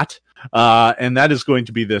to that. And that is going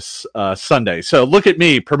to be this Sunday. So look at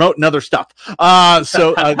me promoting other stuff.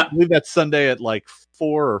 So I believe that's Sunday at like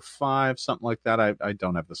 4 or 5, something like that. I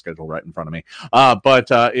don't have the schedule right in front of me. But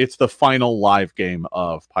it's the final live game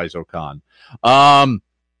of PaizoCon.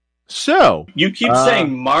 So you keep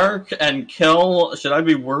saying mark and kill. Should I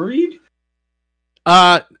be worried?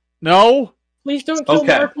 No. Please don't kill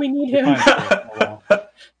Mark. We need him.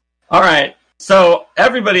 All right. So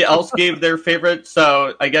everybody else gave their favorite,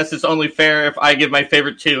 so I guess it's only fair if I give my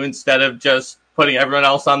favorite too instead of just putting everyone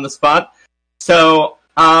else on the spot. So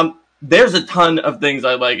there's a ton of things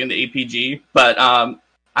I like in the APG, but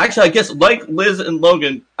actually I guess like Liz and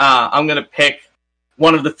Logan, I'm going to pick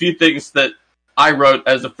one of the few things that I wrote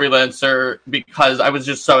as a freelancer because I was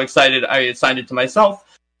just so excited I assigned it to myself.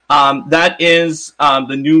 That is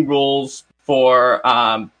the new rules for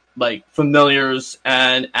like familiars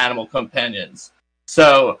and animal companions.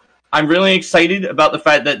 So I'm really excited about the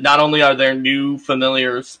fact that not only are there new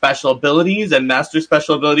familiar special abilities and master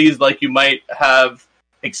special abilities like you might have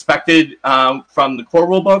expected from the core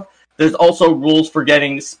rulebook, there's also rules for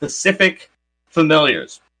getting specific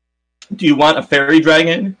familiars. Do you want a fairy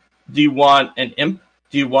dragon? Do you want an imp?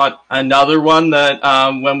 Do you want another one that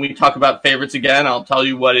when we talk about favorites again, I'll tell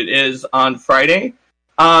you what it is on Friday?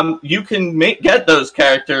 You can get those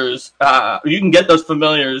characters, you can get those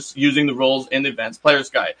familiars using the rules in the Advanced Player's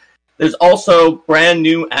Guide. There's also brand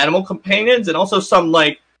new animal companions and also some,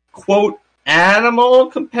 like, quote, animal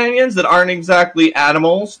companions that aren't exactly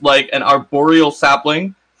animals, like an arboreal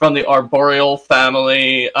sapling from the arboreal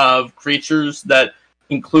family of creatures that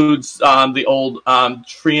includes the old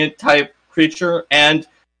treant type creature, and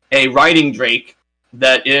a riding drake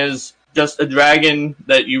that is just a dragon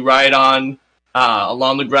that you ride on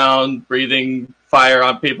along the ground, breathing fire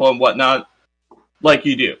on people and whatnot, like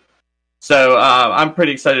you do. So I'm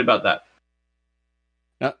pretty excited about that.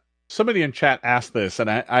 Now, somebody in chat asked this, and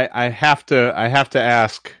I have to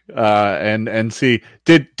ask and see,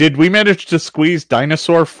 did we manage to squeeze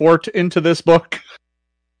Dinosaur Fort into this book?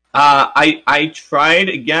 I tried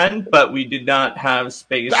again, but we did not have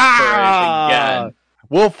space for it again.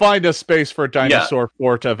 We'll find a space for Dinosaur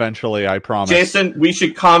Fort eventually, I promise. Jason, we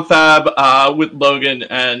should confab with Logan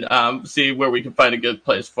and see where we can find a good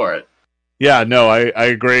place for it. Yeah, no, I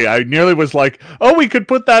agree. I nearly was like, oh, we could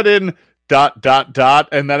put that in ...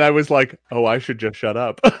 And then I was like, oh, I should just shut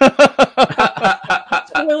up.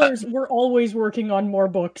 Spoilers, we're always working on more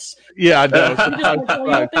books. Yeah, no. We just don't tell you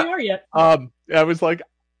what they are yet. I was like,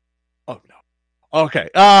 oh, no. Okay.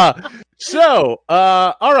 So,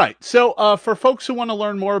 all right. So, for folks who want to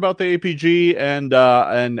learn more about the APG and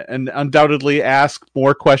undoubtedly ask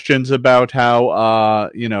more questions about how,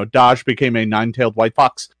 Dodge became a nine-tailed white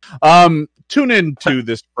fox, tune in to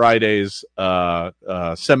this Friday's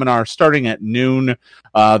seminar starting at noon.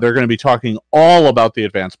 They're going to be talking all about the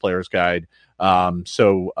Advanced Player's Guide.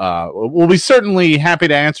 So we'll be certainly happy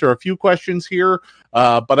to answer a few questions here,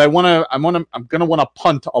 but I'm going to want to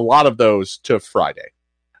punt a lot of those to Friday,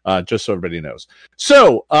 just so everybody knows.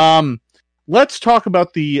 So let's talk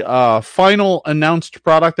about the final announced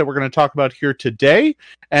product that we're going to talk about here today,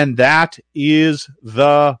 and that is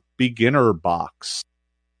the Beginner Box.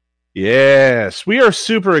 Yes, we are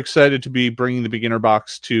super excited to be bringing the Beginner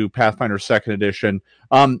Box to Pathfinder 2nd Edition.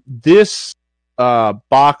 This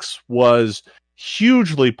box was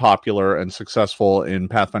hugely popular and successful in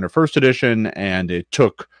Pathfinder 1st Edition, and it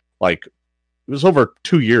took, it was over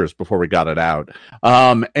 2 years before we got it out.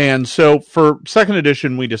 And so for 2nd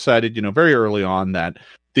Edition, we decided, very early on that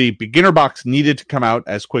the Beginner Box needed to come out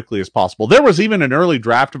as quickly as possible. There was even an early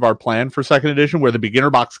draft of our plan for 2nd Edition where the Beginner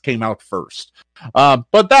Box came out first.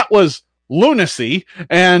 But that was lunacy,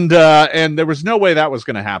 and there was no way that was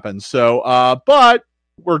going to happen. So, but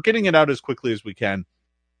we're getting it out as quickly as we can.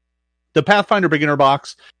 The Pathfinder Beginner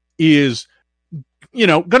Box is,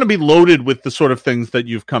 going to be loaded with the sort of things that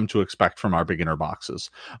you've come to expect from our beginner boxes.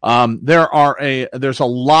 There's a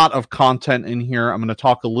lot of content in here. I'm going to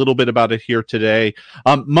talk a little bit about it here today.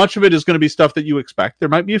 Much of it is going to be stuff that you expect. There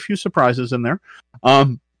might be a few surprises in there.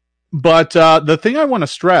 But the thing I want to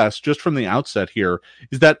stress just from the outset here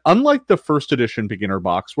is that unlike the 1st Edition Beginner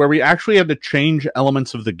Box, where we actually had to change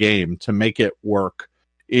elements of the game to make it work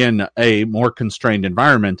in a more constrained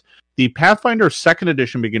environment, the Pathfinder 2nd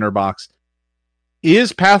Edition Beginner Box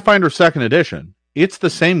is Pathfinder 2nd Edition. It's the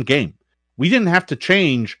same game. We didn't have to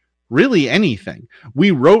change really anything.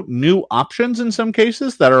 We wrote new options in some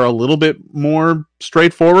cases that are a little bit more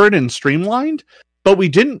straightforward and streamlined, but we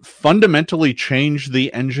didn't fundamentally change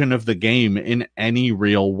the engine of the game in any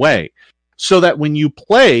real way. So that when you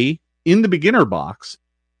play in the Beginner Box,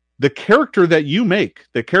 the character that you make,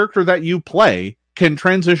 the character that you play, can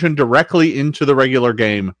transition directly into the regular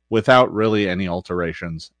game without really any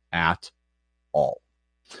alterations at all.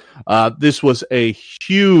 This was a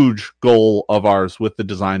huge goal of ours with the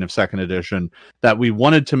design of 2nd Edition, that we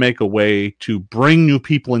wanted to make a way to bring new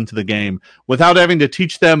people into the game without having to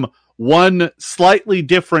teach them one slightly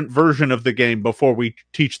different version of the game before we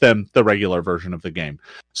teach them the regular version of the game.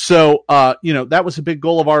 So, that was a big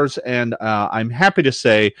goal of ours, and I'm happy to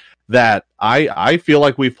say that I feel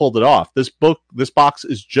like we've pulled it off. This box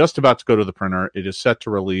is just about to go to the printer. It is set to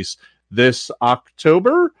release this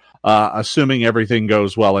October. assuming everything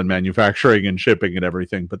goes well in manufacturing and shipping and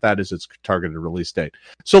everything, but that is its targeted release date.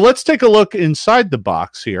 So let's take a look inside the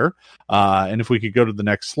box here. And if we could go to the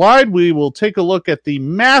next slide, we will take a look at the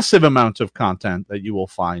massive amount of content that you will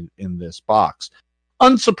find in this box.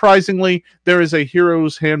 Unsurprisingly, there is a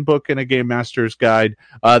Hero's Handbook and a Game Master's Guide.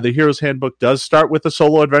 The Hero's Handbook does start with a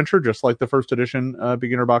solo adventure, just like the first edition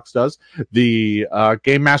beginner box does. The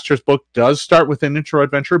Game Master's book does start with an intro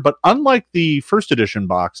adventure, but unlike the first edition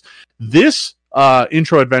box, this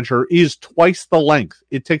intro adventure is twice the length.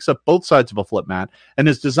 It takes up both sides of a flip mat and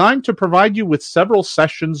is designed to provide you with several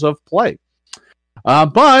sessions of play.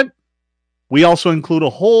 But we also include a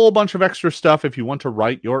whole bunch of extra stuff if you want to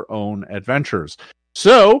write your own adventures.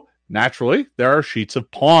 So, naturally, there are sheets of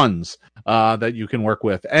pawns that you can work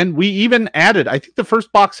with. And we even added, I think the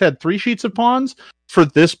first box had 3 sheets of pawns. For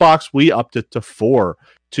this box, we upped it to 4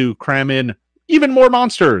 to cram in even more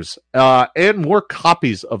monsters and more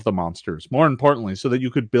copies of the monsters, more importantly, so that you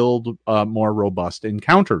could build more robust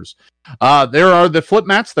encounters. There are the flip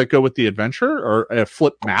mats that go with the adventure, or a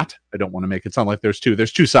flip mat. I don't want to make it sound like there's 2.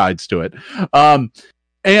 There's 2 sides to it.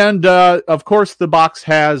 And of course, the box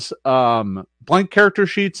has blank character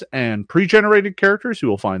sheets and pre-generated characters. You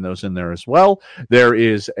will find those in there as well. There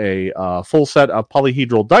is a full set of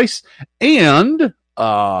polyhedral dice, and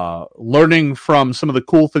learning from some of the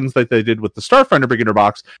cool things that they did with the Starfinder beginner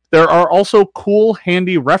box, there are also cool,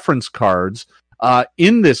 handy reference cards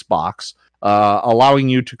in this box, allowing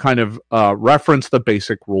you to kind of reference the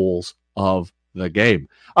basic rules of the game.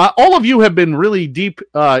 All of you have been really deep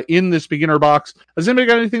in this beginner box. Has anybody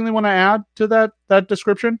got anything they want to add to that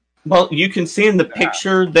description? Well, you can see in the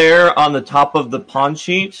picture there on the top of the pawn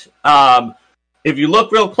sheet, if you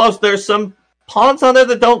look real close, there's some pawns on there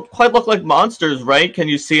that don't quite look like monsters, right? Can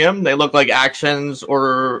you see them? They look like actions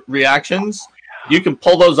or reactions. You can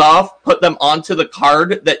pull those off, put them onto the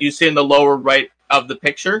card that you see in the lower right of the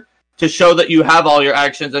picture to show that you have all your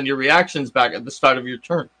actions and your reactions back at the start of your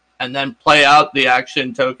turn. And then play out the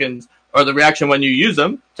action tokens or the reaction when you use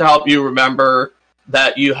them to help you remember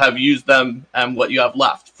that you have used them and what you have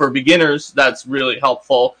left. For beginners, that's really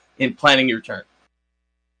helpful in planning your turn.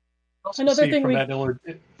 Another thing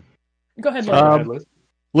Go ahead,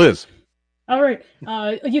 Liz. All right.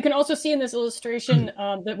 You can also see in this illustration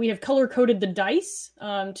that we have color-coded the dice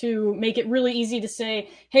to make it really easy to say,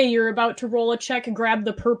 hey, you're about to roll a check, grab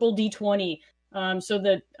the purple D20. So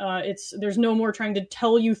that there's no more trying to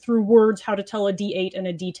tell you through words how to tell a D8 and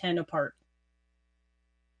a D10 apart.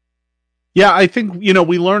 Yeah, I think,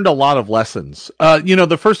 we learned a lot of lessons.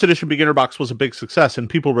 The first edition beginner box was a big success and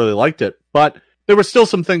people really liked it, but there were still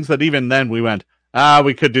some things that even then we went,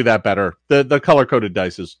 we could do that better. The color-coded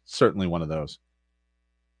dice is certainly one of those.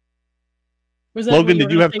 Logan, did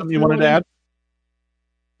you have something you wanted to add?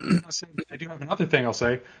 I do have another thing I'll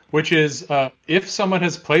say, which is if someone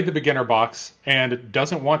has played the beginner box and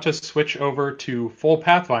doesn't want to switch over to full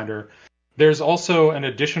Pathfinder, there's also an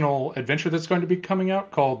additional adventure that's going to be coming out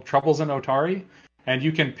called Troubles in Otari, and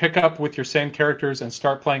you can pick up with your same characters and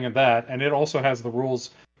start playing in that, and it also has the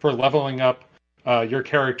rules for leveling up your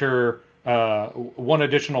character one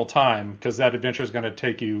additional time, because that adventure is going to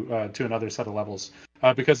take you to another set of levels.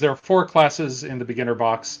 Because there are 4 classes in the beginner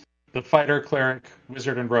box: the fighter, cleric,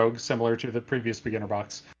 wizard, and rogue, similar to the previous beginner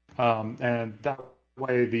box. And that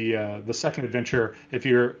way, the second adventure,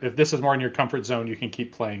 if this is more in your comfort zone, you can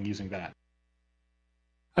keep playing using that.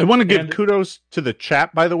 I want to give kudos to the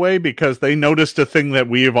chat, by the way, because they noticed a thing that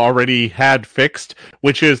we have already had fixed,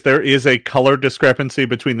 which is there is a color discrepancy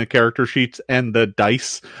between the character sheets and the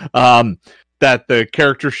dice. That the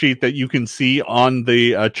character sheet that you can see on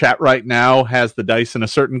the chat right now has the dice in a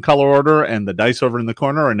certain color order and the dice over in the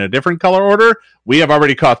corner in a different color order. We have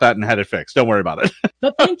already caught that and had it fixed. Don't worry about it.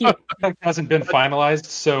 But thank you. It hasn't been finalized,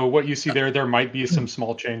 so what you see there might be some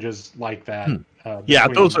small changes like that. Yeah,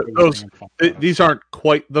 these aren't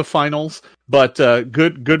quite the finals, but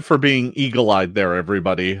good for being eagle-eyed there,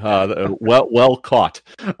 everybody. Well caught.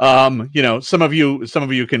 Some of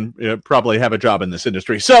you can probably have a job in this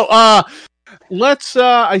industry. So let's.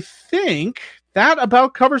 I think that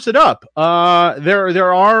about covers it up.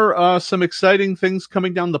 There are some exciting things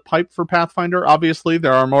coming down the pipe for Pathfinder. Obviously,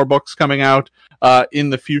 there are more books coming out in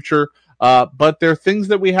the future. But there are things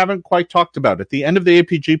that we haven't quite talked about. At the end of the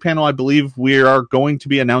APG panel, I believe we are going to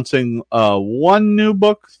be announcing one new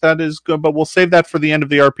book that is good, but we'll save that for the end of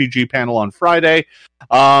the RPG panel on Friday.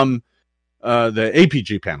 The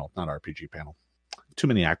APG panel, not RPG panel. Too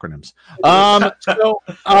many acronyms. So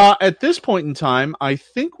at this point in time, I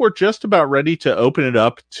think we're just about ready to open it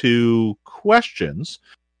up to questions.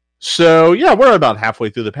 So yeah, we're about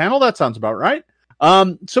halfway through the panel. That sounds about right.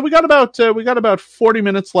 So we got about 40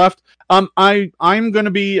 minutes left. I'm going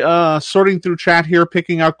to be sorting through chat here,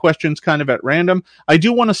 picking out questions kind of at random. I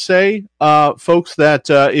do want to say, folks, that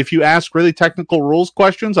if you ask really technical rules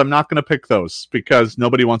questions, I'm not going to pick those because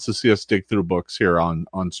nobody wants to see us dig through books here on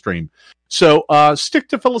stream. So stick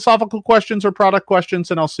to philosophical questions or product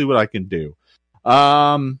questions, and I'll see what I can do.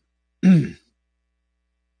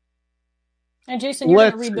 And Jason, you're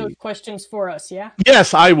going to read those questions for us, yeah?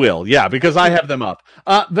 Yes, I will. Yeah, because I have them up.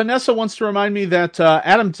 Vanessa wants to remind me that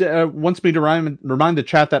Adam wants me to remind the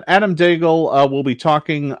chat that Adam Daigle will be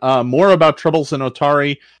talking more about Troubles in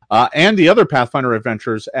Otari and the other Pathfinder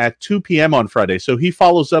adventures at 2 p.m. on Friday. So he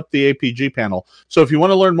follows up the APG panel. So if you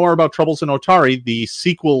want to learn more about Troubles in Otari, the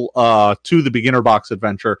sequel to the Beginner Box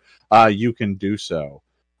adventure, you can do so.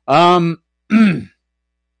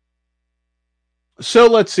 So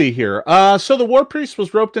let's see here. So the War Priest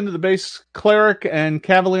was roped into the base cleric, and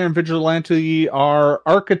Cavalier and Vigilante are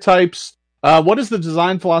archetypes. What is the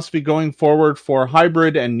design philosophy going forward for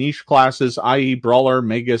hybrid and niche classes, i.e. Brawler,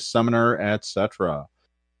 Magus, Summoner, etc.?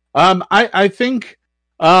 I think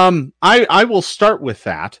I will start with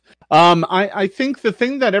that. I think the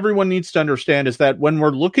thing that everyone needs to understand is that when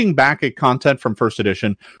we're looking back at content from first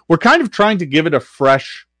edition, we're kind of trying to give it a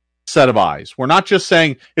fresh set of eyes. We're not just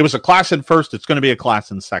saying it was a class in first, it's going to be a class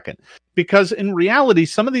in second. Because in reality,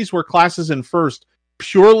 some of these were classes in first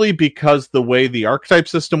purely because the way the archetype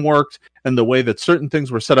system worked and the way that certain things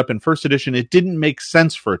were set up in first edition, it didn't make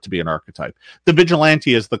sense for it to be an archetype. The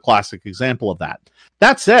Vigilante is the classic example of that.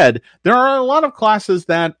 That said, there are a lot of classes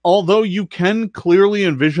that, although you can clearly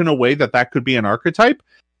envision a way that that could be an archetype,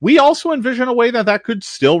 we also envision a way that that could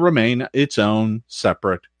still remain its own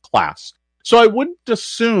separate class. So I wouldn't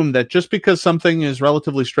assume that just because something is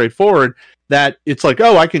relatively straightforward, that it's like,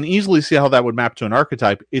 oh, I can easily see how that would map to an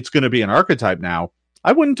archetype, it's going to be an archetype now.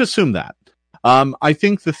 I wouldn't assume that. I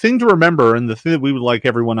think the thing to remember, and the thing that we would like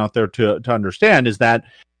everyone out there to understand, is that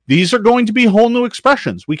these are going to be whole new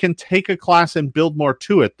expressions. We can take a class and build more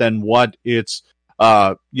to it than what its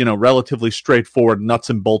relatively straightforward nuts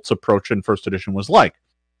and bolts approach in first edition was like.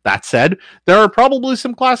 That said, there are probably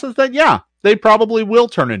some classes that, yeah, they probably will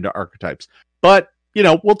turn into archetypes. But,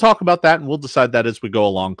 we'll talk about that and we'll decide that as we go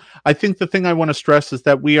along. I think the thing I want to stress is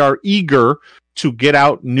that we are eager to get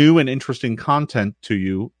out new and interesting content to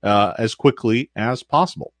you as quickly as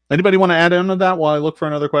possible. Anybody want to add on to that while I look for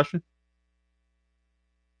another question?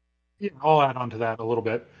 Yeah, I'll add on to that a little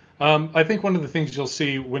bit. I think one of the things you'll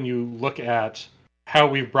see when you look at how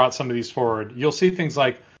we've brought some of these forward, you'll see things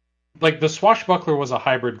like the Swashbuckler was a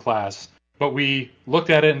hybrid class, but we looked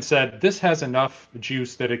at it and said, this has enough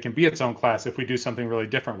juice that it can be its own class if we do something really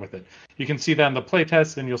different with it. You can see that in the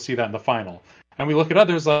playtest, and you'll see that in the final. And we look at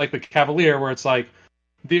others like the Cavalier, where it's like,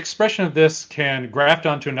 the expression of this can graft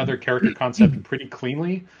onto another character concept pretty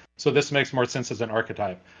cleanly, so this makes more sense as an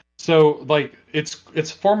archetype. So,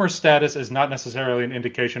 its former status is not necessarily an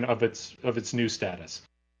indication of its new status.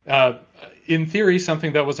 In theory,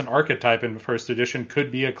 something that was an archetype in first edition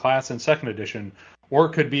could be a class in second edition, or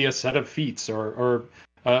could be a set of feats, or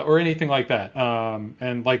anything like that.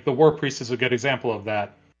 And the War Priest is a good example of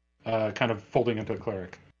that, kind of folding into a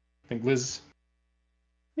cleric. I think Liz.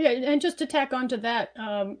 Yeah, and just to tack onto that,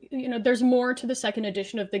 there's more to the second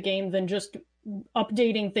edition of the game than just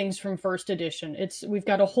updating things from first edition. We've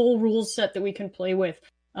got a whole rules set that we can play with.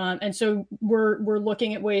 And so we're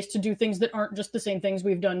looking at ways to do things that aren't just the same things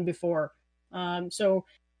we've done before. So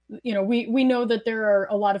we know that there are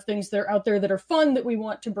a lot of things that are out there that are fun that we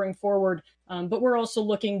want to bring forward, but we're also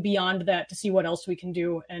looking beyond that to see what else we can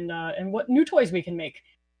do and what new toys we can make.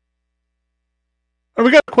 We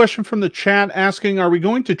got a question from the chat asking, are we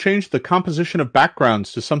going to change the composition of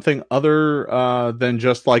backgrounds to something other than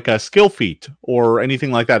just like a skill feat or anything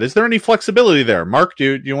like that? Is there any flexibility there? Mark,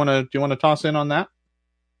 do you want to toss in on that?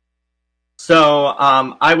 So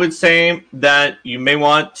I would say that you may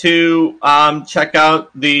want to check out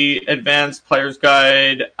the Advanced Player's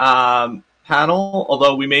Guide panel,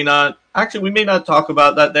 although we may not talk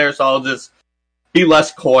about that there, so I'll just be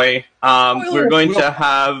less coy. We're going to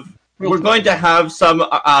have some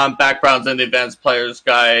backgrounds in the Advanced Player's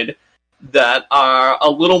Guide that are a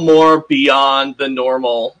little more beyond the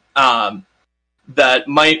normal, that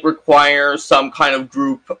might require some kind of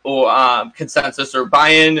group or consensus or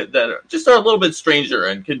buy-in that are a little bit stranger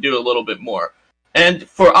and can do a little bit more. And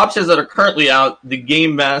for options that are currently out, the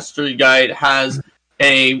Game Mastery Guide has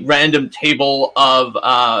a random table of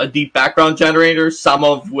a deep background generator, some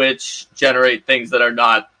of which generate things that are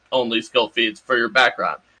not only skill feeds for your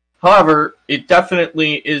background. However, it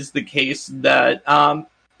definitely is the case that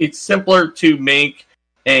it's simpler to make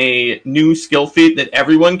a new skill feat that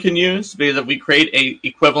everyone can use, because if we create a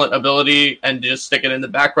equivalent ability and just stick it in the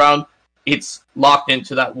background, it's locked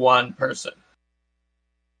into that one person.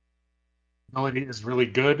 Ability is really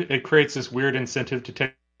good. It creates this weird incentive to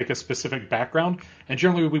take a specific background, and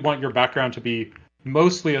generally we want your background to be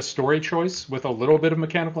mostly a story choice with a little bit of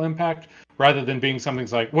mechanical impact, rather than being something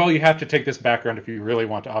like, well, you have to take this background if you really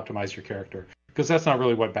want to optimize your character, because that's not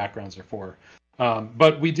really what backgrounds are for.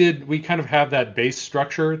 But we kind of have that base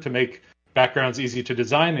structure to make backgrounds easy to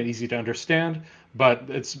design and easy to understand, but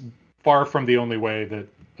it's far from the only way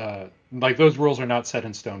that, like, those rules are not set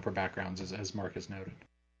in stone for backgrounds, as Mark has noted.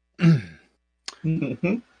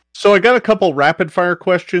 Mm-hmm. So I got a couple rapid fire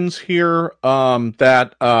questions here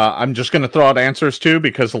that I'm just going to throw out answers to,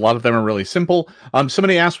 because a lot of them are really simple.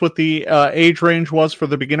 Somebody asked what the age range was for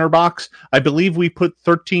the beginner box. I believe we put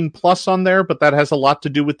 13 plus on there, but that has a lot to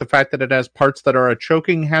do with the fact that it has parts that are a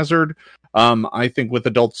choking hazard. I think with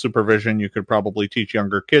adult supervision, you could probably teach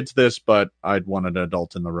younger kids this, but I'd want an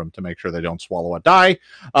adult in the room to make sure they don't swallow a die.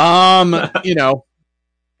 You know,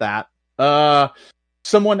 that.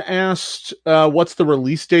 Someone asked, what's the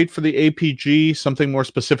release date for the APG? Something more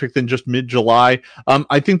specific than just mid-July.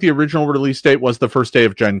 I think the original release date was the first day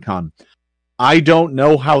of Gen Con. I don't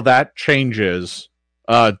know how that changes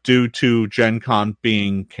due to Gen Con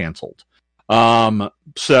being canceled.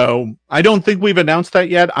 So I don't think we've announced that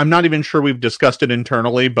yet. I'm not even sure we've discussed it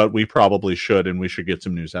internally, but we probably should, and we should get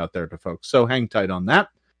some news out there to folks. So hang tight on that.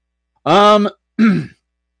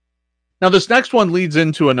 Now, this next one leads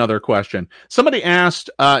into another question. Somebody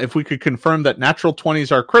asked if we could confirm that natural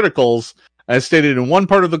 20s are criticals, as stated in one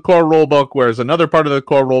part of the core rulebook, whereas another part of the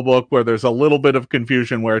core rulebook where there's a little bit of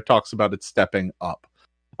confusion where it talks about it stepping up.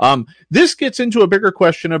 This gets into a bigger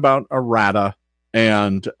question about errata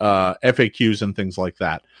and FAQs and things like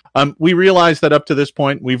that. We realize that up to this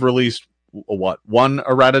point, we've released, one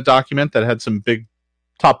errata document that had some big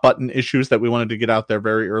top button issues that we wanted to get out there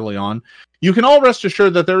very early on. You can all rest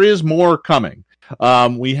assured that there is more coming.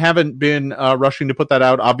 We haven't been rushing to put that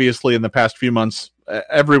out. Obviously, in the past few months,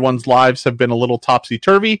 everyone's lives have been a little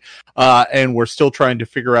topsy-turvy, and we're still trying to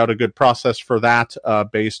figure out a good process for that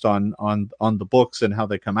based on the books and how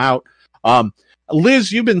they come out.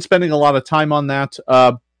 Liz, you've been spending a lot of time on that.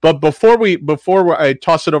 But before I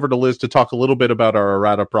toss it over to Liz to talk a little bit about our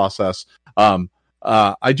errata process,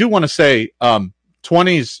 I do want to say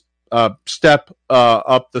 20s step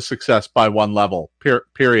up the success by one level.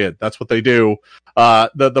 Period. That's what they do.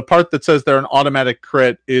 The part that says they're an automatic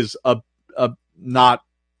crit is not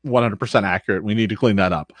 100% accurate. We need to clean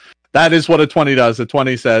that up. That is what a 20 does. A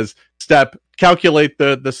 20 says calculate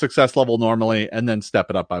the success level normally and then step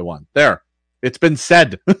it up by one. There. It's been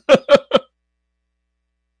said.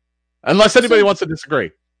 Unless anybody wants to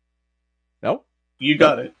disagree. No? You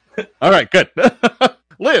got it. All right, good.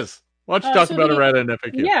 Liz, why don't you talk about errata and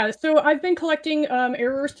FAQ? Yeah, so I've been collecting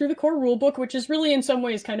errors through the core rulebook, which is really in some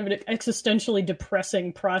ways kind of an existentially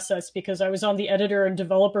depressing process because I was on the editor and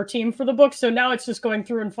developer team for the book, so now it's just going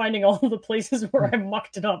through and finding all the places where I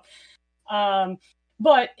mucked it up.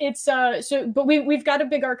 But it's but we've got a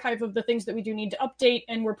big archive of the things that we do need to update,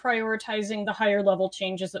 and we're prioritizing the higher level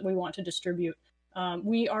changes that we want to distribute.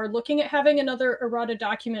 We are looking at having another errata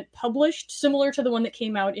document published, similar to the one that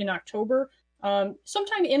came out in October.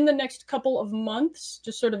 Sometime in the next couple of months,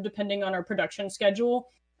 just sort of depending on our production schedule,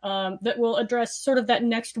 that will address sort of that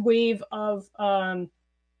next wave of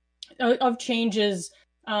changes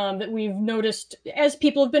that we've noticed as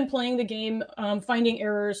people have been playing the game, finding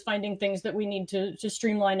errors, finding things that we need to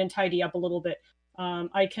streamline and tidy up a little bit.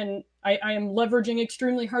 I am leveraging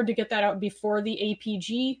extremely hard to get that out before the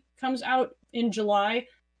APG comes out in July.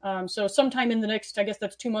 So sometime in the next, I guess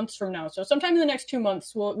that's 2 months from now. So sometime in the next 2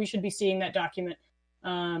 months, we should be seeing that document.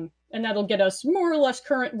 And that'll get us more or less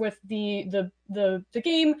current with the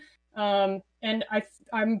game. And I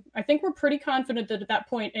think we're pretty confident that at that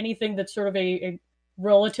point, anything that's sort of a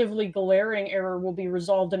relatively glaring error will be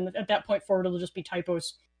resolved. And at that point forward, it'll just be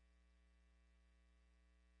typos.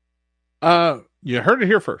 You heard it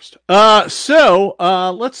here first. So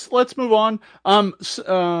let's move on.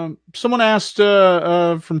 Someone asked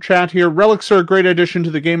from chat here, relics are a great addition to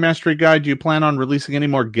the Game Mastery Guide. Do you plan on releasing any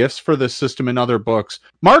more gifts for this system in other books?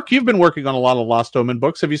 Mark, you've been working on a lot of Lost Omen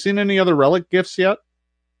books. Have you seen any other relic gifts yet?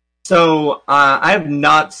 So I have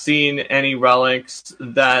not seen any relics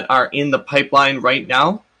that are in the pipeline right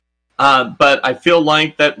now. But I feel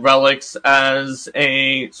like that relics as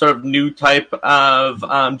a sort of new type of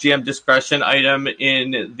GM discretion item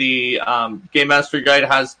in the Game Mastery Guide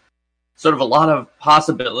has sort of a lot of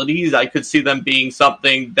possibilities. I could see them being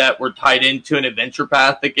something that were tied into an adventure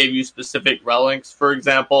path that gave you specific relics, for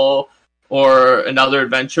example, or another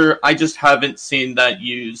adventure. I just haven't seen that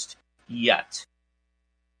used yet.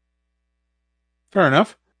 Fair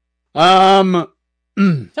enough. Sounds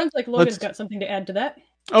like Logan's got something to add to that.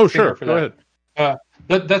 Oh, sure. Go ahead.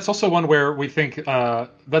 That's also one where we think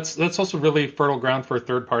that's also really fertile ground for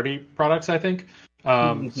third-party products, I think.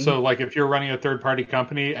 So, like, if you're running a third-party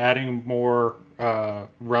company, adding more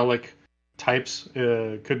relic types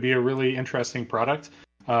could be a really interesting product.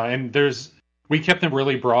 And we kept them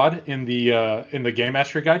really broad in the Game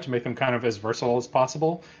Mastery Guide to make them kind of as versatile as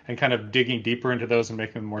possible, and kind of digging deeper into those and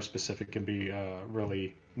making them more specific can be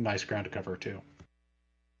really nice ground to cover too.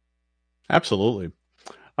 Absolutely.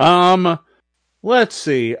 Let's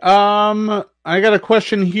see. I got a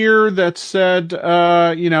question here that said,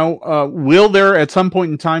 will there at some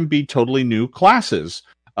point in time be totally new classes?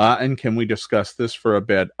 And can we discuss this for a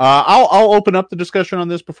bit? I'll open up the discussion on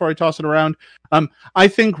this before I toss it around. I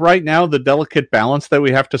think right now the delicate balance that we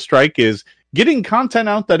have to strike is getting content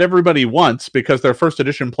out that everybody wants because they're first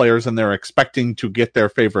edition players and they're expecting to get their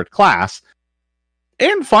favorite class,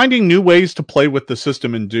 and finding new ways to play with the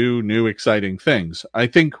system and do new exciting things. I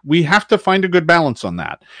think we have to find a good balance on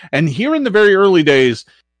that. And here in the very early days,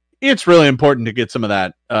 it's really important to get some of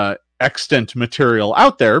that extant material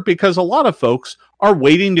out there because a lot of folks are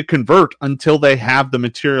waiting to convert until they have the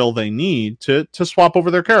material they need to swap over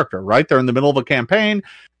their character, right? They're in the middle of a campaign.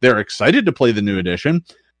 They're excited to play the new edition,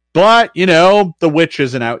 but, the Witch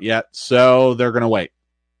isn't out yet, so they're going to wait.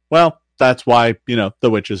 Well, that's why, the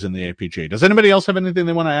Witch is in the APG. Does anybody else have anything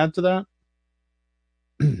they want to add to that?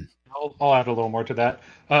 I'll add a little more to that.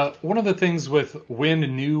 One of the things with when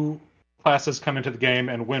new classes come into the game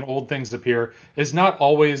and when old things appear is not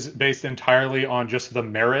always based entirely on just the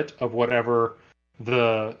merit of whatever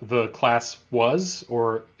the class was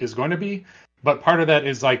or is going to be, but part of that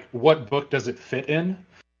is like what book does it fit in.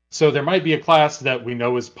 So there might be a class that we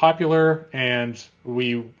know is popular and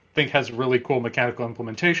we think has really cool mechanical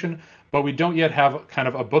implementation, but we don't yet have kind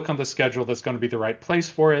of a book on the schedule that's going to be the right place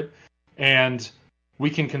for it. And we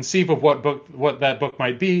can conceive of what that book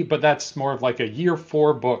might be, but that's more of like a year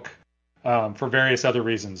 4 book for various other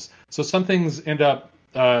reasons. So some things end up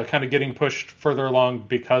kind of getting pushed further along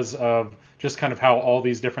because of just kind of how all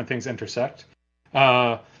these different things intersect.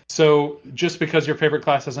 So just because your favorite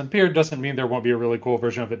class hasn't appeared doesn't mean there won't be a really cool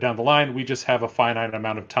version of it down the line. We just have a finite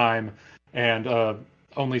amount of time and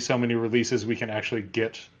only so many releases we can actually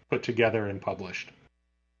get put together and published.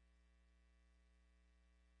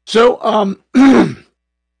 So,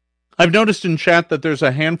 I've noticed in chat that there's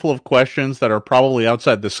a handful of questions that are probably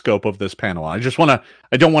outside the scope of this panel. I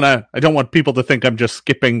don't want people to think I'm just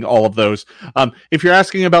skipping all of those. If you're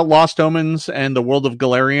asking about Lost Omens and the World of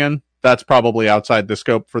Galarian, that's probably outside the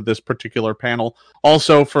scope for this particular panel.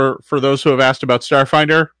 Also, for those who have asked about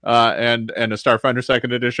Starfinder and a Starfinder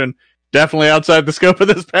 2nd Edition, definitely outside the scope of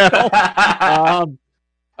this panel.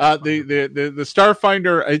 The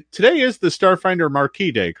Starfinder today is the Starfinder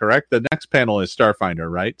Marquee Day, correct? The next panel is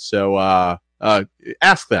Starfinder, right? So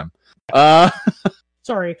ask them.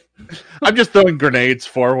 Sorry, I'm just throwing grenades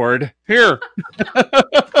forward here.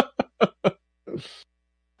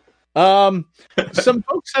 Some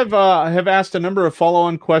folks have asked a number of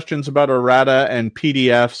follow-on questions about errata and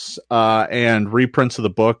PDFs and reprints of the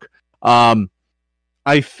book.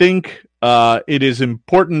 I think it is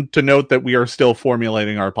important to note that we are still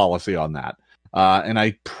formulating our policy on that. And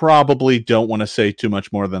I probably don't want to say too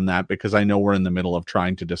much more than that because I know we're in the middle of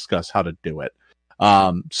trying to discuss how to do it.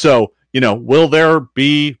 So, will there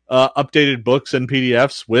be updated books and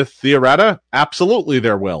PDFs with the errata? Absolutely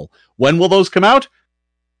there will. When will those come out?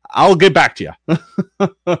 I'll get back to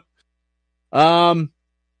you.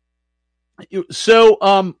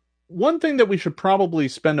 One thing that we should probably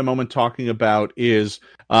spend a moment talking about is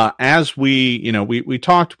as we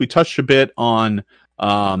touched a bit on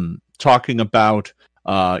talking about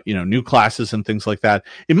new classes and things like that.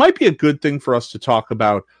 It might be a good thing for us to talk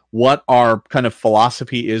about what our kind of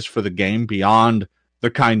philosophy is for the game beyond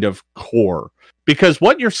the kind of core, because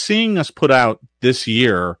what you're seeing us put out this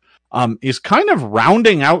year is kind of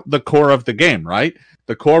rounding out the core of the game, right?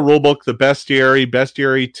 The core rulebook, the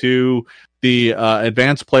Bestiary 2, the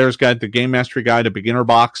Advanced Player's Guide, the Game Mastery Guide, a beginner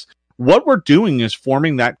box. What we're doing is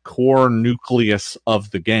forming that core nucleus of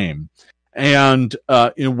the game. And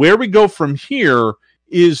where we go from here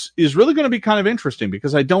is really going to be kind of interesting,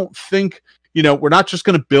 because I don't think, we're not just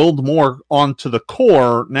going to build more onto the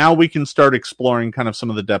core. Now we can start exploring kind of some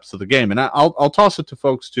of the depths of the game. And I'll toss it to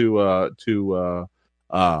folks to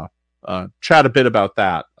chat a bit about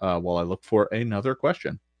that while I look for another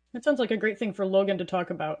question. That sounds like a great thing for Logan to talk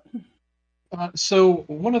about. So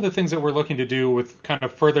one of the things that we're looking to do with kind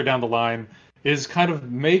of further down the line is kind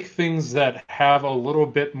of make things that have a little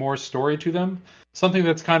bit more story to them, something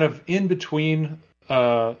that's kind of in between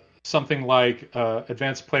something like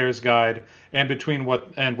Advanced Player's Guide and between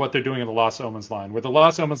what they're doing in the Lost Omens line, where the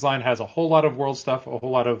Lost Omens line has a whole lot of world stuff, a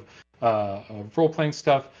whole lot of role-playing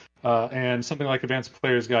stuff, and something like Advanced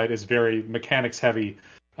Player's Guide is very mechanics heavy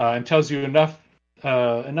and tells you enough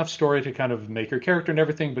story to kind of make your character and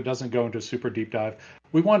everything, but doesn't go into a super deep dive.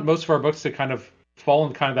 We want most of our books to kind of fall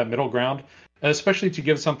in kind of that middle ground, especially to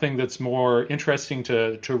give something that's more interesting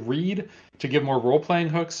to read, to give more role-playing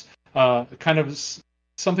hooks, kind of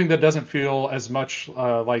something that doesn't feel as much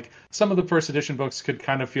like some of the first edition books could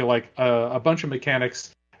kind of feel like a bunch of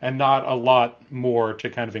mechanics and not a lot more to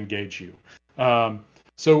kind of engage you.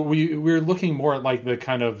 So we're looking more at like the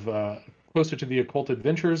kind of closer to the Occult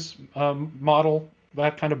Adventures model,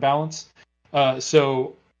 that kind of balance.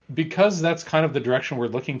 So because that's kind of the direction we're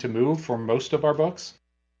looking to move for most of our books,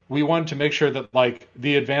 we wanted to make sure that like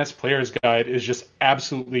the Advanced Player's Guide is just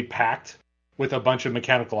absolutely packed with a bunch of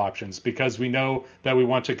mechanical options, because we know that we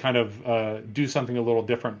want to kind of do something a little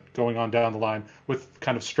different going on down the line with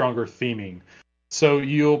kind of stronger theming. So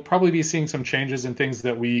you'll probably be seeing some changes in things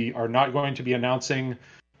that we are not going to be announcing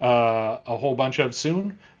a whole bunch of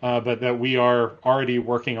soon, but that we are already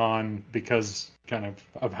working on because kind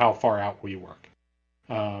of how far out we work.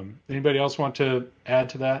 Anybody else want to add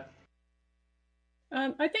to that?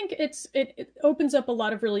 I think it opens up a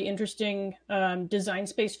lot of really interesting design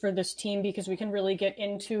space for this team, because we can really get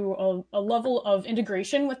into a level of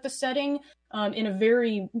integration with the setting in a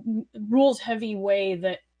very rules-heavy way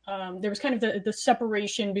that there was kind of the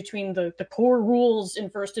separation between the core rules in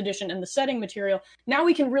first edition and the setting material. Now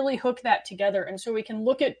we can really hook that together, and so we can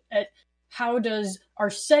look at how does our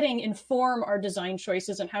setting inform our design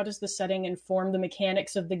choices, and how does the setting inform the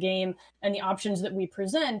mechanics of the game and the options that we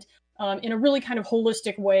present in a really kind of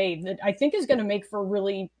holistic way that I think is going to make for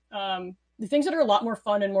really things that are a lot more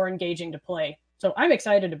fun and more engaging to play. So I'm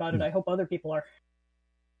excited about it. I hope other people are.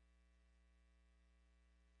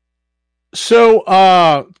 So,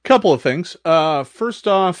 couple of things. First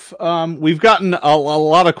off, we've gotten a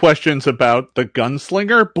lot of questions about the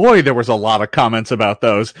Gunslinger. Boy, there was a lot of comments about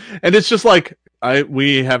those. And it's just like,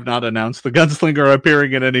 we have not announced the Gunslinger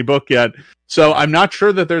appearing in any book yet. So I'm not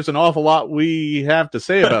sure that there's an awful lot we have to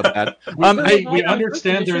say about that. We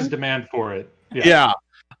understand there's demand for it. Yeah.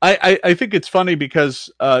 I think it's funny because,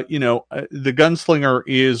 the Gunslinger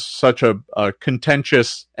is such a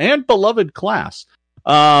contentious and beloved class.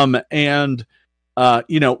 There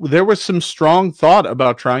was some strong thought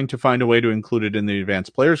about trying to find a way to include it in the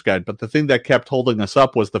Advanced Player's Guide, but the thing that kept holding us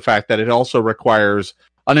up was the fact that it also requires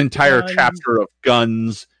an entire chapter of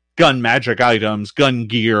guns, gun magic items, gun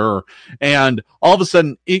gear, and all of a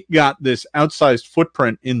sudden it got this outsized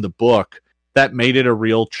footprint in the book that made it a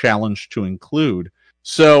real challenge to include.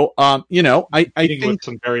 So, I think with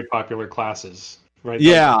some very popular classes, right?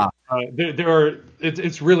 Yeah,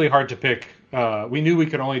 it's really hard to pick. We knew we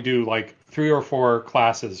could only do like 3 or 4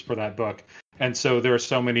 classes for that book, and so there are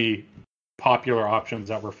so many popular options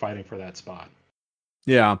that we're fighting for that spot.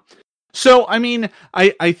 Yeah. So, I mean,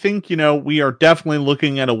 I think, we are definitely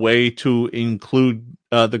looking at a way to include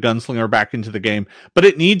the Gunslinger back into the game, but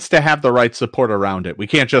it needs to have the right support around it. We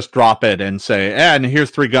can't just drop it and say, and here's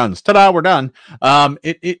 3 guns. Ta-da, we're done.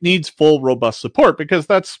 It needs full, robust support, because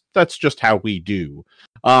that's just how we do.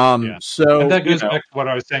 So and that goes back to what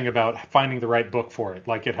I was saying about finding the right book for it.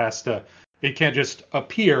 Like it can't just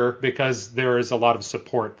appear, because there is a lot of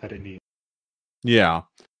support that it needs. Yeah.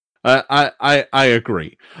 I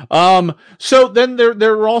agree. So then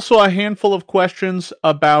there were also a handful of questions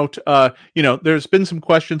about, there's been some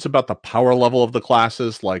questions about the power level of the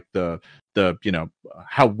classes, like the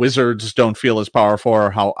how wizards don't feel as powerful,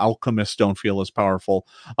 or how alchemists don't feel as powerful.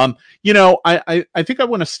 I think I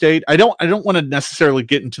want to state, I don't want to necessarily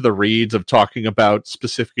get into the reeds of talking about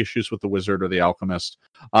specific issues with the wizard or the alchemist.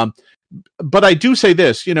 But I do say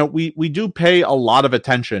this, we do pay a lot of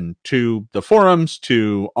attention to the forums,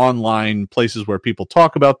 to online places where people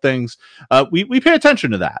talk about things. We pay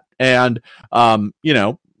attention to that. And, I'm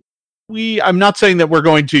not saying that we're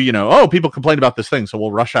going to, people complain about this thing, so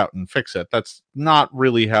we'll rush out and fix it. That's not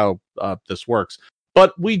really how this works.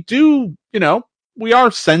 But we do, we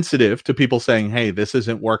are sensitive to people saying, hey, this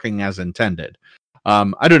isn't working as intended.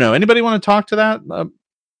 I don't know. Anybody want to talk to that?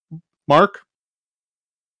 Mark?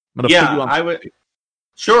 I would.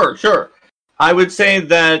 Sure. I would say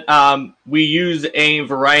that we use a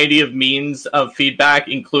variety of means of feedback,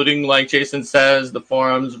 including, like Jason says, the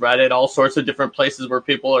forums, Reddit, all sorts of different places where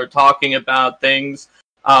people are talking about things.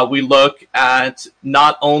 We look at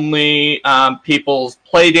not only people's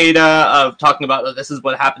play data of talking about, oh, this is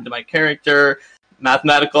what happened to my character,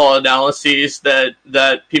 mathematical analyses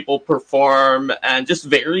that people perform, and just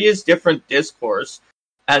various different discourse.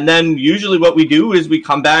 And then usually what we do is we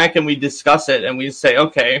come back and we discuss it and we say,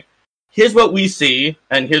 okay, here's what we see,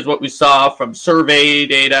 and here's what we saw from survey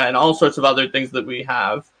data and all sorts of other things that we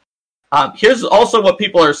have. Here's also what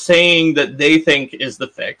people are saying that they think is the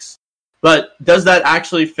fix. But does that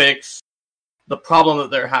actually fix the problem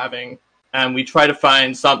that they're having? And we try to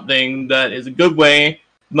find something that is a good way,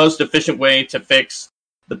 most efficient way to fix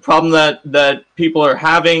the problem that people are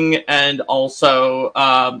having, and also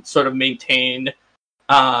sort of maintain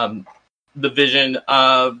the vision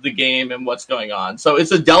of the game and what's going on. So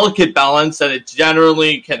it's a delicate balance, and it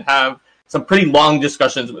generally can have some pretty long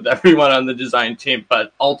discussions with everyone on the design team,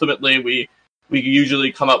 but ultimately we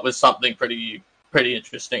usually come up with something pretty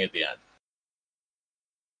interesting at the end.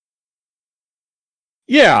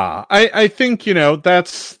 Yeah, I think,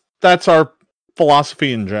 that's our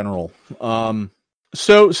philosophy in general.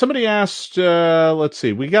 So somebody asked, let's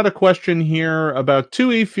see, we got a question here about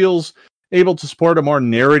 2E feels able to support a more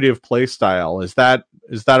narrative play style. Is that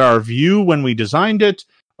our view when we designed it,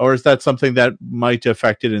 or is that something that might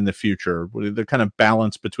affect it in the future? The kind of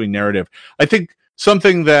balance between narrative. I think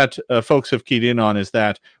something that folks have keyed in on is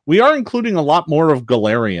that we are including a lot more of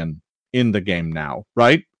Golarion in the game now,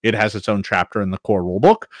 right? It has its own chapter in the core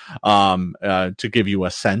rulebook to give you a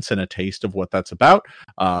sense and a taste of what that's about.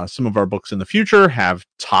 Some of our books in the future have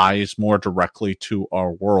ties more directly to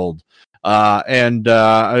our world. And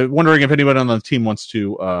I'm wondering if anyone on the team wants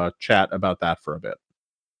to chat about that for a bit.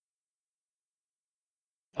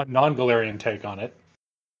 A non-Golarion take on it.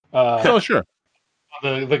 Sure.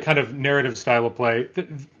 The kind of narrative style of play.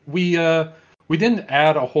 We didn't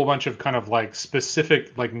add a whole bunch of kind of like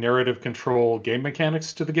specific like narrative control game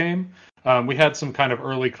mechanics to the game. We had some kind of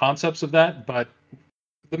early concepts of that, but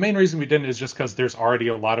the main reason we didn't is just because there's already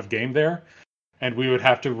a lot of game there, and we would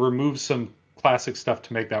have to remove some classic stuff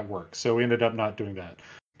to make that work. So we ended up not doing that.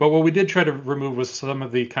 But what we did try to remove was some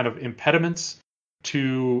of the kind of impediments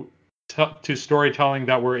to storytelling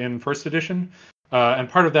that were in first edition. And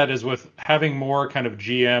part of that is with having more kind of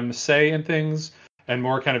GM say in things, and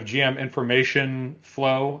more kind of GM information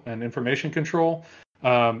flow and information control.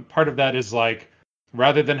 Part of that is like,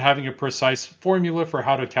 rather than having a precise formula for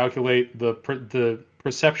how to calculate the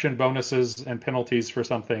perception bonuses and penalties for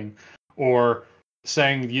something, or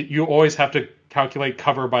saying you always have to calculate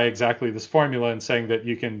cover by exactly this formula, and saying that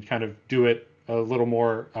you can kind of do it a little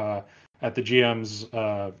more at the GM's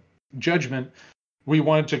judgment, we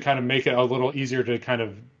wanted to kind of make it a little easier to kind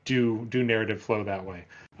of do narrative flow that way.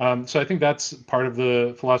 So I think that's part of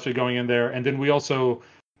the philosophy going in there. And then we also,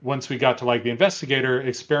 once we got to like the investigator,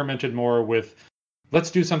 experimented more with, let's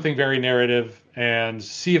do something very narrative and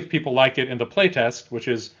see if people like it in the playtest, which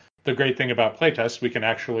is the great thing about playtest. We can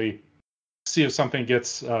actually see if something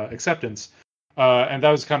gets acceptance. And that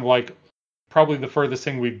was kind of like probably the furthest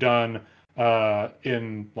thing we've done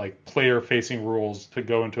in like player-facing rules to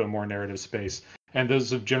go into a more narrative space. And those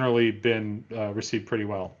have generally been received pretty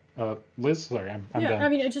well. Liz, sorry, I'm done. I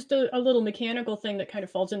mean, it's just a little mechanical thing that kind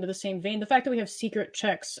of falls into the same vein. The fact that we have secret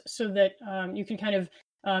checks so that you can kind of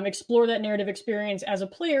explore that narrative experience as a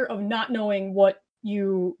player of not knowing what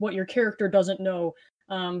your character doesn't know,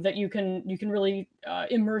 that you can really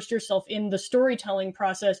immerse yourself in the storytelling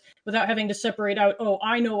process without having to separate out, oh,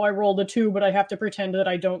 I know I rolled a 2, but I have to pretend that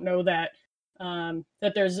I don't know that.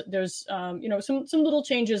 That there's some little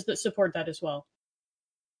changes that support that as well.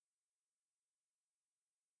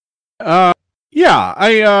 I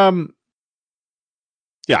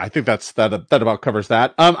think that about covers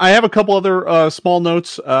that. I have a couple other small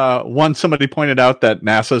notes. One, somebody pointed out that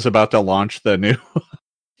NASA is about to launch the new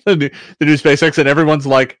the new SpaceX, and everyone's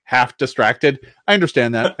like half distracted. I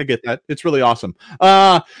understand that. I get that. It's really awesome.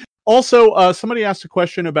 Also, somebody asked a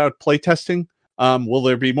question about playtesting. Will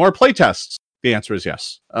there be more playtests? The answer is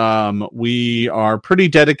yes. We are pretty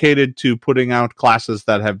dedicated to putting out classes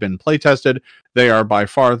that have been playtested. They are by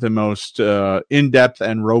far the most in-depth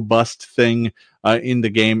and robust thing in the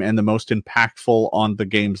game, and the most impactful on the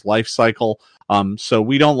game's life cycle. So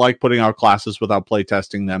we don't like putting out classes without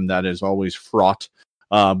playtesting them. That is always fraught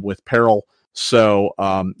with peril. So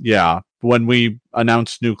when we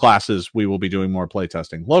announce new classes, we will be doing more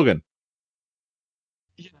playtesting. Logan?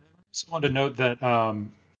 Yeah, I just wanted to note that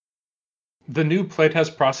the new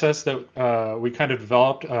playtest process that we kind of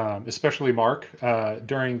developed, especially Mark,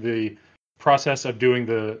 during the process of doing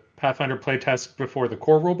the Pathfinder playtest before the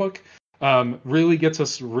core rulebook, really gets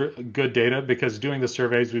us good data, because doing the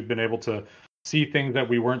surveys, we've been able to see things that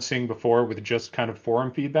we weren't seeing before with just kind of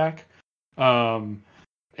forum feedback. And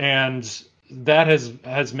that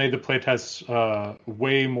has made the playtests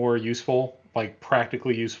way more useful, like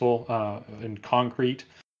practically useful and concrete.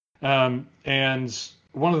 And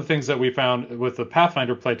one of the things that we found with the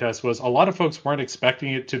Pathfinder playtest was a lot of folks weren't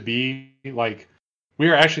expecting it to be like, we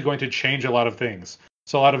are actually going to change a lot of things.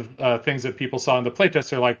 So a lot of things that people saw in the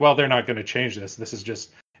playtest are like, well, they're not going to change this. This is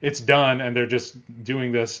just, it's done, and they're just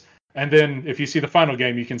doing this. And then if you see the final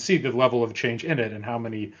game, you can see the level of change in it and how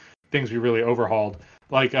many things we really overhauled.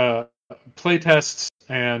 Like playtests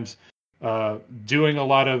and doing a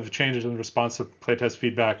lot of changes in response to playtest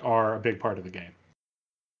feedback are a big part of the game.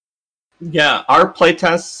 Yeah, our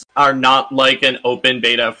playtests are not like an open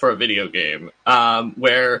beta for a video game,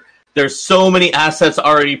 where there's so many assets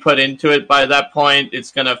already put into it by that point.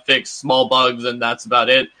 It's going to fix small bugs, and that's about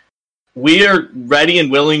it. We are ready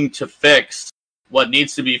and willing to fix what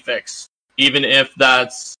needs to be fixed, even if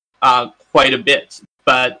that's quite a bit.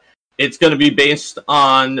 But it's going to be based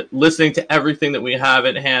on listening to everything that we have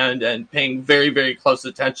at hand and paying very, very close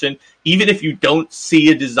attention. Even if you don't see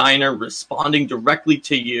a designer responding directly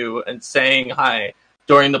to you and saying hi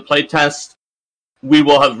during the playtest, we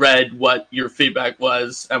will have read what your feedback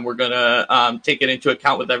was, and we're going to take it into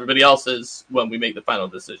account with everybody else's when we make the final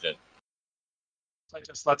decision. It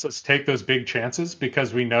just lets us take those big chances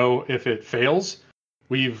because we know if it fails,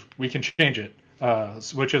 we can change it.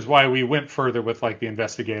 Which is why we went further with like the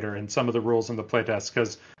investigator and some of the rules in the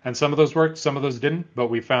playtest, and some of those worked, some of those didn't, but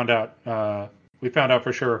we found out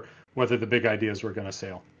for sure whether the big ideas were going to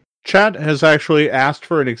sail. Chat has actually asked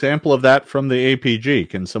for an example of that from the APG.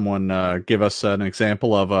 Can someone give us an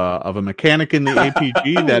example of a mechanic in the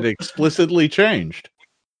APG that explicitly changed?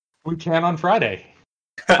 We can on Friday.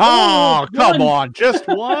 Oh, come on, just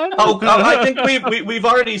one? I think we've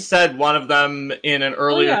already said one of them in an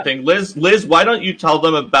earlier thing. Liz, why don't you tell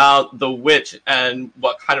them about the witch and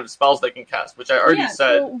what kind of spells they can cast, which I already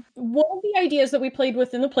said. So one of the ideas that we played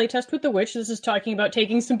with in the playtest with the witch, this is talking about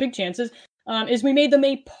taking some big chances, is we made them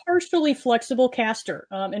a partially flexible caster,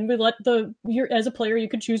 and we let as a player, you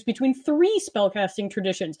could choose between 3 spellcasting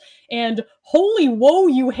traditions, and holy whoa,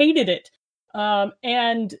 you hated it.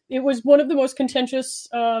 And it was one of the most contentious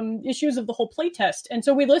issues of the whole playtest. And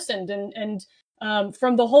so we listened, and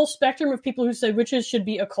from the whole spectrum of people who said witches should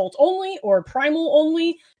be occult only or primal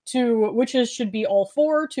only, to witches should be all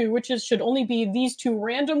 4, to witches should only be these 2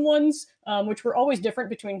 random ones, which were always different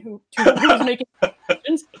between who was making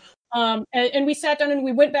decisions. And we sat down and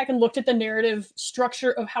we went back and looked at the narrative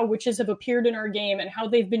structure of how witches have appeared in our game and how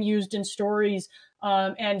they've been used in stories,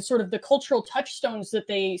 and sort of the cultural touchstones that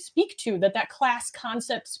they speak to, that class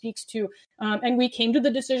concept speaks to. And we came to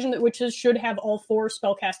the decision that witches should have all 4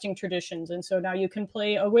 spellcasting traditions. And so now you can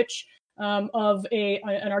play a witch of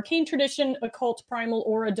an arcane tradition, occult, primal,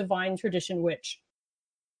 or a divine tradition witch.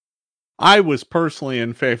 I was personally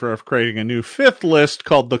in favor of creating a new 5th list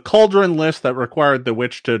called the Cauldron list that required the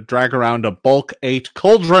witch to drag around a bulk 8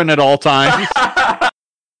 cauldron at all times.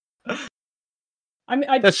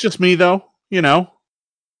 That's just me, though. You know.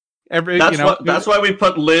 That's why we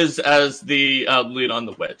put Liz as the lead on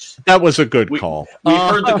the witch. That was a good call. We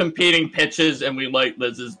heard the competing pitches, and we like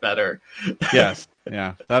Liz's better. Yes.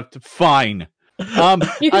 Yeah. That's fine. You can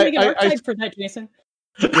make an archetype for that, Jason.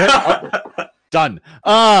 Done.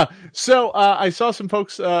 So I saw some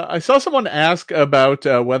folks. I saw someone ask about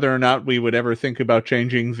whether or not we would ever think about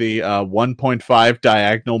changing the 1.5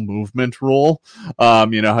 diagonal movement rule.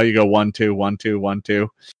 You know how you go 1 2 1 2 1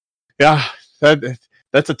 2. Yeah,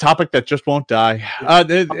 that's a topic that just won't die.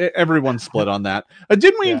 Everyone's split on that.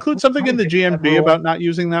 Didn't we include something in the GMB about not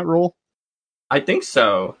using that rule? I think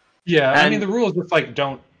so. Yeah, I mean the rule is just like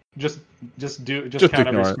don't just count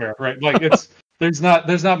every square, right? Like it's. There's not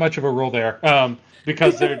much of a rule there,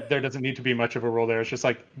 because there doesn't need to be much of a rule there. It's just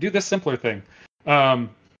like do this simpler thing.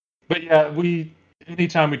 But yeah,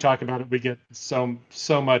 anytime we talk about it, we get so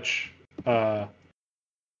much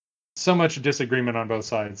disagreement on both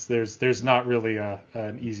sides. There's not really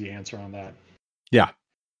an easy answer on that. Yeah.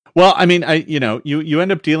 Well, I mean, you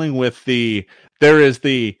end up dealing with but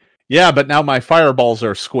now my fireballs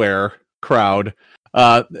are square crowd.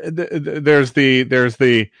 There's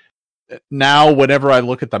the now whenever I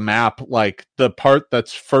look at the map, like the part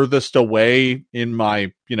that's furthest away in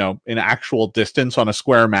my, in actual distance on a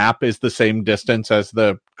square map is the same distance as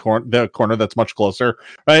the corner that's much closer,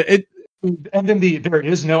 right? And then there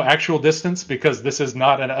is no actual distance because this is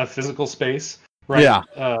not a physical space, right? Yeah.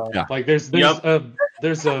 Like there's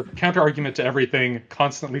a counter argument to everything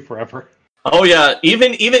constantly forever. Oh yeah,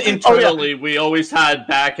 even internally, we always had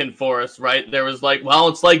back and forth, right? There was like, well,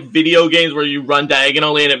 it's like video games where you run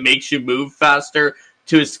diagonally and it makes you move faster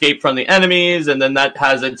to escape from the enemies, and then that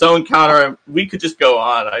has its own counter. We could just go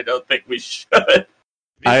on. I don't think we should.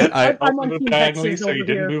 I'm I'm on on Team diagonally, Hexes so you over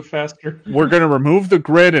didn't here. move faster. We're going to remove the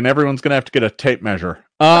grid, and everyone's going to have to get a tape measure.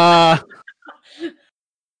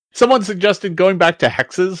 Someone suggested going back to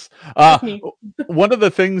hexes. That's me. One of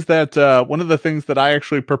the things that I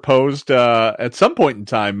actually proposed at some point in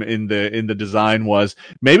time in the design was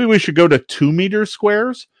maybe we should go to 2 meter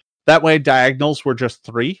squares. That way, diagonals were just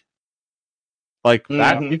 3. Like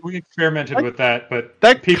that. We experimented with that, but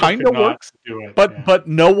That people kind could of not works. do it. But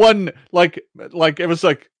no one like it was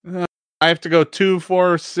like I have to go 2,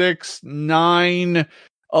 4, 6, 9,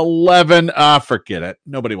 11. Forget it.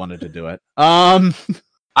 Nobody wanted to do it.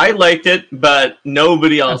 I liked it, but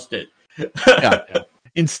nobody else did. Yeah.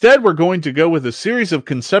 Instead, we're going to go with a series of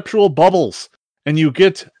conceptual bubbles, and you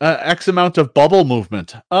get X amount of bubble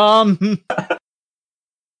movement. Oh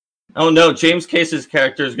no, James Case's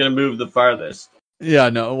character is going to move the farthest. Yeah,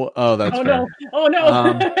 no. Oh, that's Oh fair. no! Oh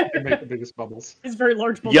no! They make the biggest bubbles. It's very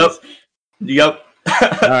large bubbles. Yep.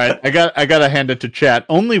 All right, I got to hand it to chat.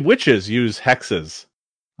 Only witches use hexes.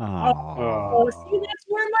 Oh, see, that's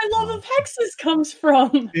where my love of hexes comes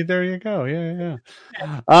from. See, there you go. Yeah.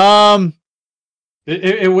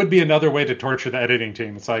 It would be another way to torture the editing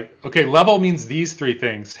team. It's like, okay, level means these 3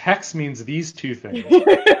 things. Hex means these 2 things.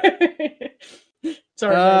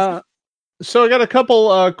 Sorry, guys. So I got a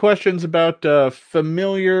couple questions about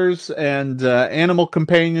familiars and animal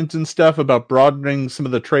companions and stuff about broadening some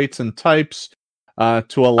of the traits and types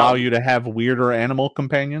to allow you to have weirder animal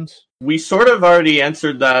companions. We sort of already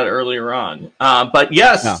answered that earlier on. But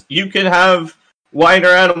yes, you can have wider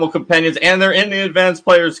animal companions, and they're in the Advanced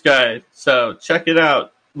Player's Guide. So check it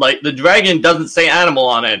out. Like, the dragon doesn't say animal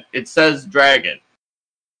on it. It says dragon.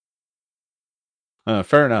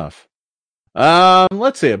 Fair enough.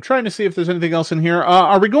 Let's see. I'm trying to see if there's anything else in here.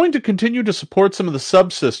 Are we going to continue to support some of the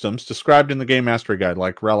subsystems described in the Game Mastery Guide,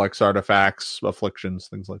 like relics, artifacts, afflictions,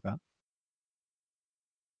 things like that?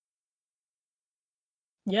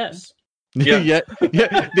 Yes. Yeah.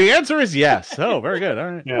 The answer is yes. Oh, very good.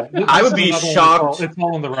 All right. Yeah, I would be shocked. It's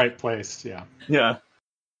all in the right place. Yeah.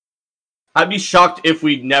 I'd be shocked if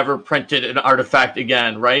we never printed an artifact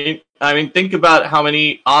again, right? I mean, think about how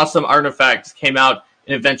many awesome artifacts came out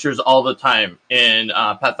in adventures all the time in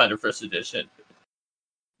Pathfinder 1st Edition.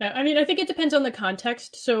 I mean, I think it depends on the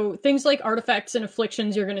context. So things like artifacts and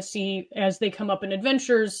afflictions you're going to see as they come up in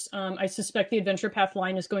adventures. I suspect the Adventure Path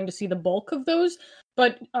line is going to see the bulk of those.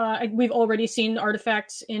 But we've already seen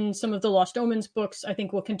artifacts in some of the Lost Omens books. I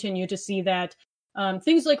think we'll continue to see that.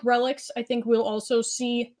 Things like relics, I think we'll also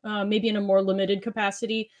see maybe in a more limited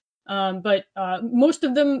capacity. But most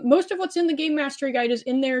of what's in the Game Mastery Guide is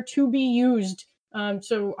in there to be used.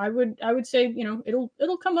 So I would say,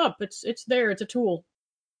 it'll come up. It's there. It's a tool.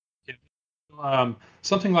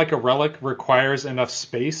 Something like a relic requires enough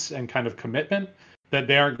space and kind of commitment that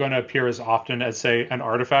they aren't going to appear as often as, say, an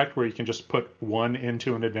artifact where you can just put one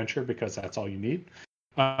into an adventure because that's all you need.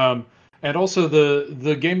 And also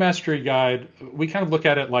the Game Mastery Guide, we kind of look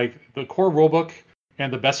at it like the core rulebook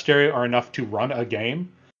and the bestiary are enough to run a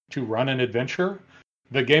game, to run an adventure.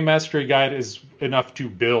 The Game Mastery Guide is enough to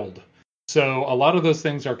build. So a lot of those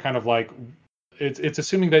things are kind of like, it's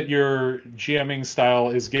assuming that your GMing style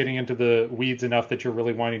is getting into the weeds enough that you're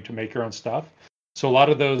really wanting to make your own stuff. So a lot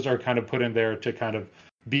of those are kind of put in there to kind of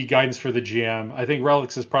be guidance for the GM. I think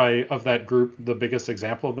Relics is probably, of that group, the biggest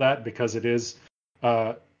example of that, because it is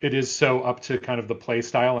so up to kind of the play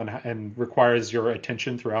style and requires your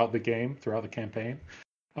attention throughout the game, throughout the campaign.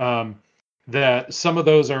 That some of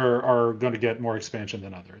those are going to get more expansion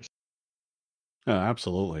than others.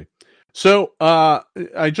 Absolutely. So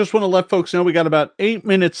I just want to let folks know we got about 8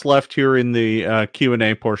 minutes left here in the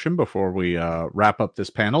Q&A portion before we wrap up this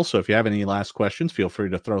panel. So if you have any last questions, feel free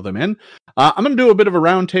to throw them in. I'm going to do a bit of a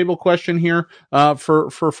roundtable question here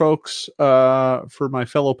for folks, for my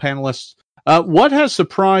fellow panelists. What has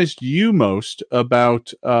surprised you most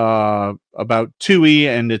about 2E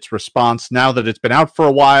and its response now that it's been out for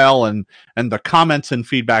a while, and the comments and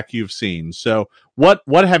feedback you've seen? So what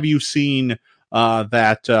have you seen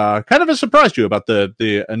that kind of has surprised you about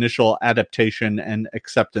the initial adaptation and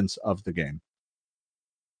acceptance of the game?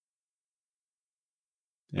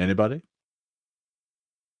 Anybody?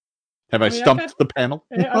 Have I stumped the panel?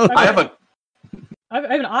 I have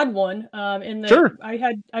an odd one. Sure.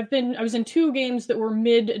 I was in 2 games that were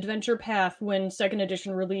mid Adventure Path when 2nd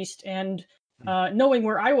edition released, and knowing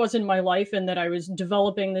where I was in my life and that I was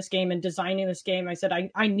developing this game and designing this game, I said,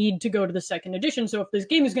 I need to go to the second edition. So if this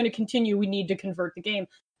game is going to continue, we need to convert the game.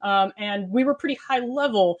 And we were pretty high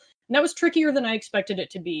level, and that was trickier than I expected it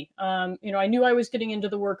to be. I knew I was getting into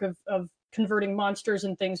the work of converting monsters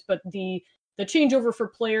and things, but the changeover for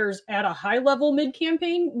players at a high level mid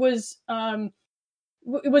campaign was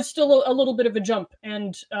it was still a little bit of a jump,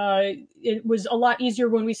 and it was a lot easier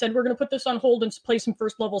when we said we're going to put this on hold and play some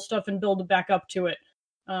first level stuff and build back up to it.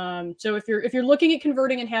 So if you're looking at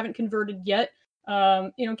converting and haven't converted yet,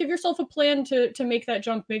 give yourself a plan to make that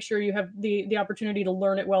jump. Make sure you have the opportunity to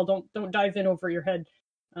learn it well. Don't dive in over your head,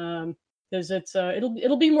 because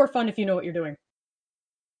it'll be more fun if you know what you're doing.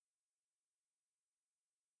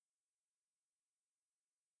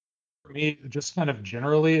 For me, just kind of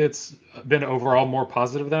generally, it's been overall more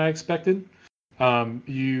positive than I expected.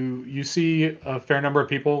 You see a fair number of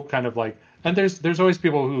people kind of like, and there's always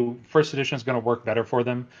people who first edition is going to work better for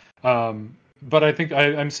them. But I think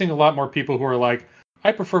I'm seeing a lot more people who are like,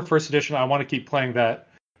 I prefer first edition. I want to keep playing that,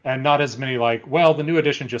 and not as many like, well, the new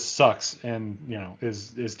edition just sucks and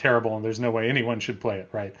is terrible, and there's no way anyone should play it.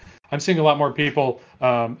 Right? I'm seeing a lot more people,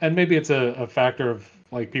 and maybe it's a factor of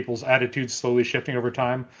like people's attitudes slowly shifting over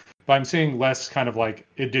time. But I'm seeing less kind of like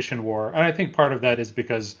edition war, and I think part of that is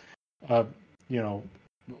because,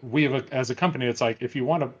 we have as a company, it's like if you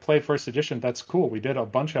want to play first edition, that's cool. We did a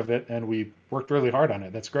bunch of it, and we worked really hard on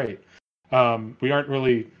it. That's great. We aren't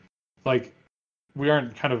really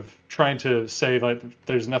kind of trying to say like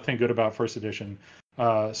there's nothing good about first edition.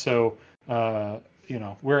 So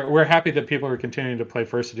we're happy that people are continuing to play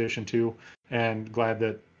first edition too, and glad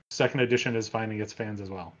that second edition is finding its fans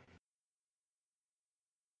as well.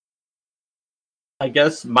 I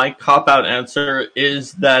guess my cop-out answer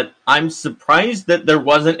is that I'm surprised that there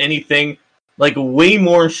wasn't anything like way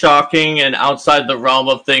more shocking and outside the realm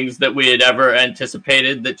of things that we had ever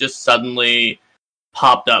anticipated that just suddenly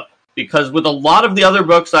popped up. Because with a lot of the other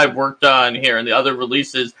books I've worked on here and the other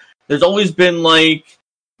releases, there's always been like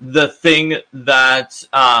the thing that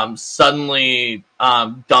suddenly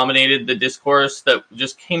dominated the discourse that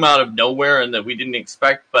just came out of nowhere and that we didn't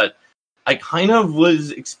expect. But I kind of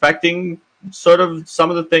was expecting sort of some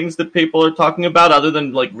of the things that people are talking about other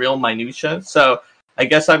than like real minutia. So I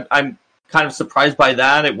guess I'm kind of surprised by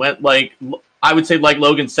that. It went like, I would say, like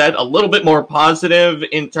Logan said, a little bit more positive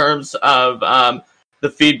in terms of the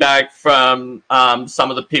feedback from some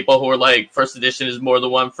of the people who were like, first edition is more the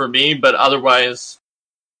one for me, but otherwise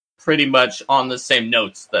pretty much on the same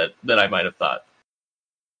notes that I might have thought.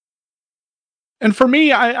 And for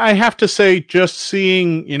me, I have to say, just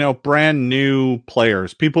seeing, brand new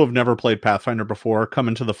players, people who've never played Pathfinder before, come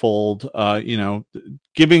into the fold,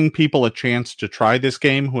 giving people a chance to try this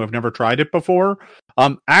game who have never tried it before.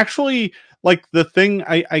 Actually, like the thing,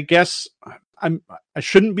 I guess I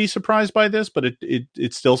shouldn't be surprised by this, but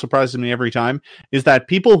it still surprises me every time, is that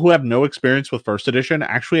people who have no experience with first edition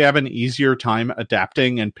actually have an easier time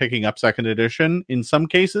adapting and picking up second edition in some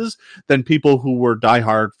cases than people who were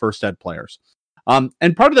diehard first ed players.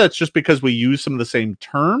 And part of that's just because we use some of the same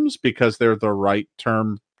terms because they're the right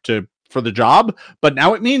term for the job, but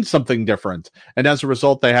now it means something different. And as a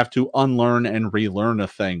result, they have to unlearn and relearn a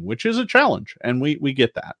thing, which is a challenge. And we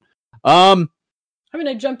get that. I'm going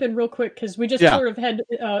to jump in real quick because we just sort of had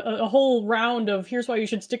a whole round of here's why you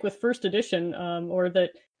should stick with first edition, or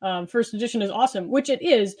that first edition is awesome, which it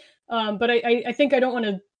is. But I think I don't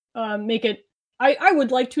want to make it. I would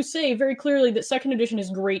like to say very clearly that second edition is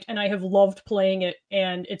great, and I have loved playing it,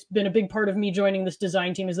 and it's been a big part of me joining this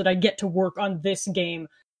design team is that I get to work on this game.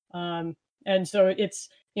 And so it's,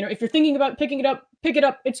 if you're thinking about picking it up, pick it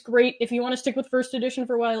up. It's great. If you want to stick with first edition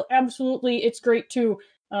for a while, absolutely, it's great too.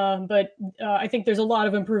 But I think there's a lot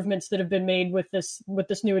of improvements that have been made with this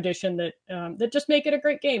new edition that just make it a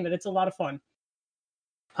great game, and it's a lot of fun.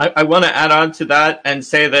 I want to add on to that and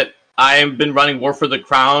say that I've been running War for the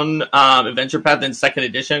Crown Adventure Path in second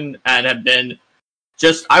edition and have been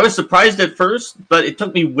I was surprised at first, but it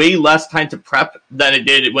took me way less time to prep than it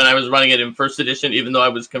did when I was running it in first edition, even though I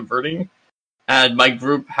was converting. And my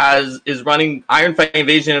group is running Ironfang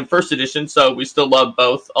Invasion in first edition, so we still love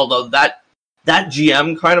both. Although that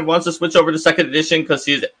GM kind of wants to switch over to second edition because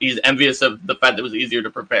he's envious of the fact that it was easier to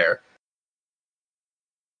prepare.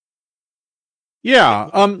 Yeah.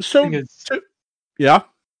 Yeah.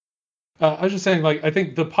 I was just saying, like, I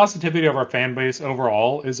think the positivity of our fan base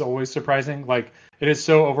overall is always surprising. Like, it is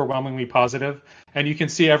so overwhelmingly positive, and you can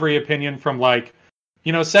see every opinion from like,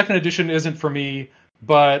 second edition isn't for me,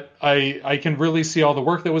 but I can really see all the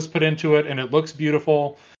work that was put into it, and it looks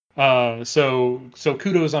beautiful. So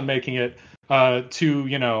kudos on making it. To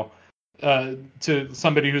to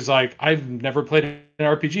somebody who's like, I've never played an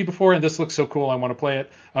RPG before, and this looks so cool, I want to play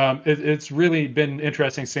it. It's really been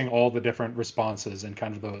interesting seeing all the different responses and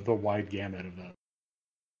kind of the wide gamut of that.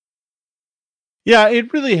 Yeah,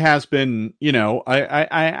 it really has been.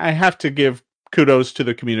 I have to give kudos to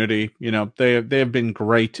the community. They have been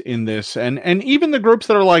great in this, and even the groups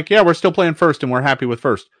that are like, yeah, we're still playing first and we're happy with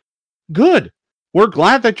first. Good. We're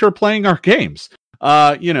glad that you're playing our games.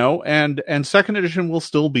 And second edition will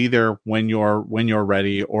still be there when you're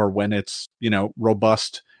ready, or when it's,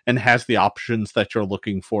 robust and has the options that you're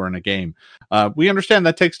looking for in a game. We understand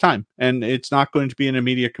that takes time, and it's not going to be an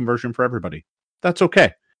immediate conversion for everybody. That's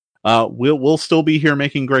okay. We'll still be here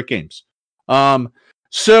making great games.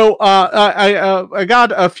 So I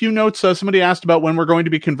got a few notes. Somebody asked about when we're going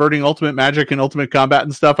to be converting Ultimate Magic and Ultimate Combat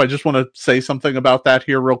and stuff. I just want to say something about that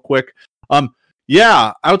here real quick.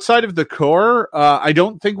 Yeah, outside of the core, I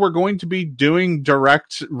don't think we're going to be doing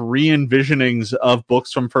direct re-envisionings of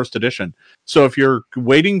books from first edition. So if you're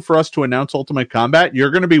waiting for us to announce Ultimate Combat,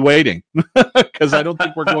 you're going to be waiting, because I don't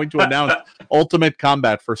think we're going to announce Ultimate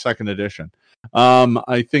Combat for second edition.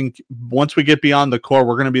 I think once we get beyond the core,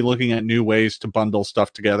 we're going to be looking at new ways to bundle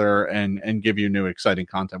stuff together and give you new exciting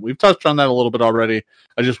content. We've touched on that a little bit already.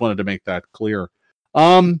 I just wanted to make that clear.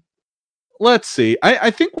 Let's see.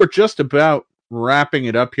 I think we're just about wrapping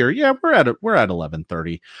it up here. Yeah, we're at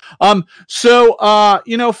 11:30.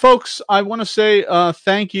 So folks, I want to say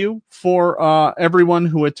thank you for everyone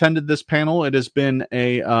who attended this panel. It has been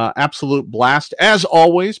a absolute blast. As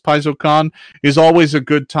always, PaizoCon is always a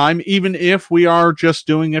good time, even if we are just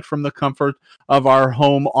doing it from the comfort of our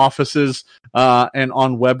home offices and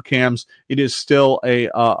on webcams. It is still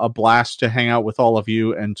a blast to hang out with all of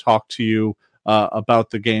you and talk to you about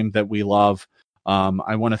the game that we love.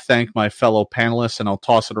 I want to thank my fellow panelists, and I'll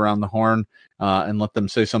toss it around the horn and let them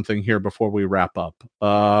say something here before we wrap up.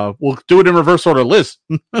 We'll do it in reverse order. Liz.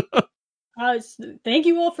 Thank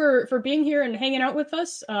you all for being here and hanging out with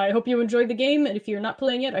us. I hope you enjoyed the game, and if you're not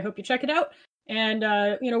playing it, I hope you check it out. And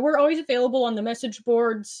we're always available on the message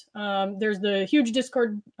boards. There's the huge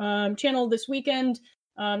Discord channel this weekend.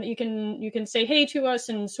 You can say hey to us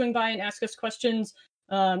and swing by and ask us questions.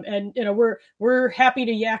 And we're happy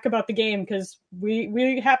to yak about the game because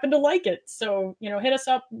we happen to like it. So hit us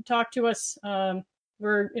up, talk to us.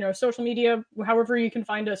 We're social media, however you can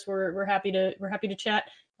find us. We're happy to chat.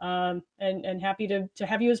 And happy to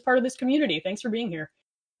have you as part of this community. Thanks for being here.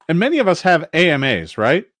 And many of us have AMAs,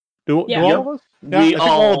 right? Do all of us? Yeah, we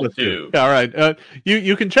all do. Yeah, all right.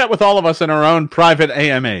 You can chat with all of us in our own private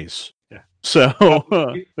AMAs. Yeah. So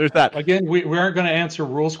there's that. Again, we aren't going to answer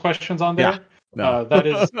rules questions on there. Yeah. No. That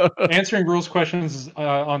is answering rules questions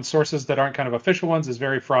on sources that aren't kind of official ones is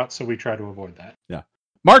very fraught, so we try to avoid that. Yeah,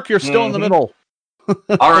 Mark, you're still in the middle.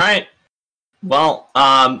 All right. Well,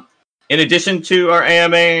 in addition to our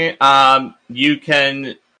AMA, you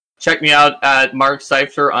can check me out at Mark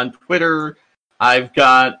Seifter on Twitter. I've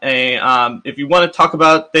got if you want to talk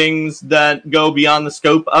about things that go beyond the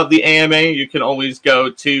scope of the AMA, you can always go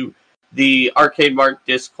to the Arcade Mark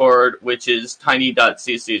Discord, which is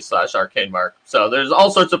tiny.cc/arcademark. So there's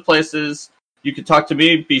all sorts of places you can talk to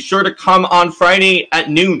me. Be sure to come on Friday at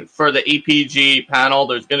noon for the APG panel.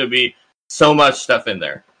 There's going to be so much stuff in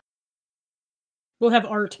there. We'll have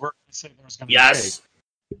art. Yes.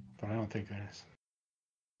 But I don't think there is.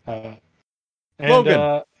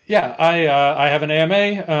 Logan. I have an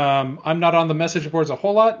AMA. I'm not on the message boards a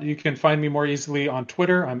whole lot. You can find me more easily on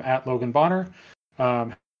Twitter. I'm at Logan Bonner.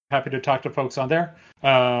 Happy to talk to folks on there.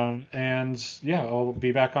 I'll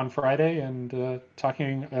be back on Friday and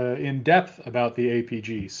talking in depth about the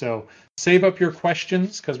APG. So save up your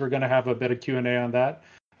questions because we're going to have a bit of Q&A on that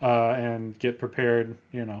and get prepared,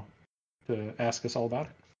 to ask us all about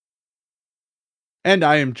it. And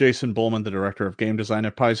I am Jason Bullman, the Director of Game Design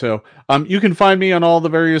at Paizo. You can find me on all the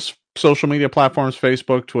various social media platforms,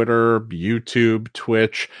 Facebook, Twitter, YouTube,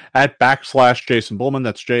 Twitch, at /Jason Bullman.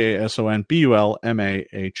 That's JASONBULMAHN.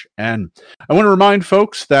 I want to remind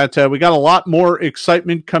folks that we got a lot more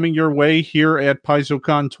excitement coming your way here at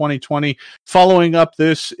PaizoCon 2020. Following up,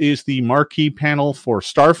 this is the marquee panel for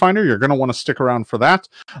Starfinder. You're going to want to stick around for that.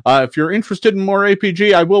 If you're interested in more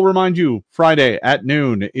APG, I will remind you, Friday at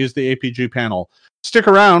noon is the APG panel. Stick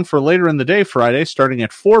around for later in the day Friday, starting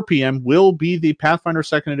at 4 p.m., will be the Pathfinder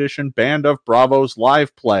 2nd Edition Band of Bravos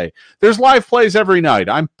live play. There's live plays every night.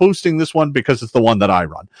 I'm boosting this one because it's the one that I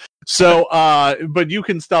run. So, but you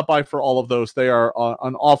can stop by for all of those. They are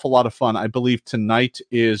an awful lot of fun. I believe tonight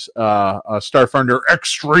is Starfinder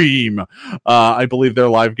Extreme. I believe their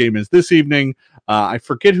live game is this evening. I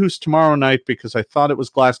forget who's tomorrow night because I thought it was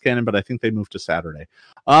Glass Cannon, but I think they moved to Saturday.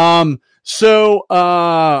 So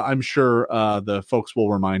I'm sure the folks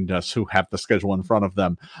will remind us who have the schedule in front of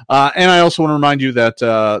them. And I also want to remind you that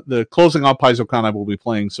the closing off PaizoCon, I will be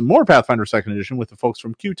playing some more Pathfinder 2nd Edition with the folks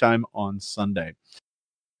from Q Time on Sunday.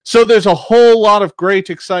 So there's a whole lot of great,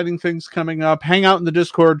 exciting things coming up. Hang out in the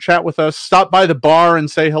Discord, chat with us, stop by the bar and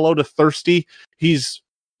say hello to Thirsty. He's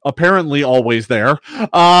apparently always there.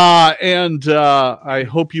 And I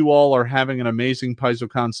hope you all are having an amazing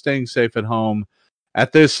PaizoCon, staying safe at home.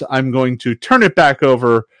 At this, I'm going to turn it back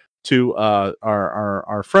over to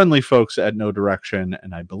our friendly folks at No Direction,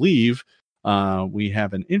 and I believe we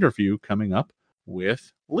have an interview coming up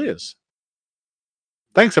with Liz.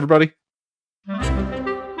 Thanks, everybody.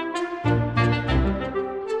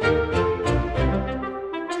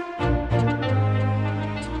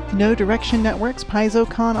 No Direction Network's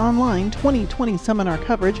PaizoCon Online 2020 seminar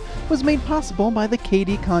coverage was made possible by the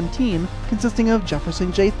KDCon team, consisting of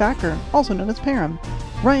Jefferson J. Thacker, also known as Param,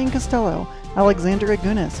 Ryan Costello, Alexander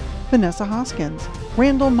Agunas, Vanessa Hoskins,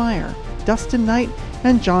 Randall Meyer, Dustin Knight,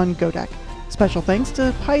 and John Godek. Special thanks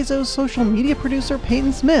to Paizo's social media producer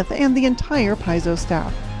Peyton Smith and the entire Paizo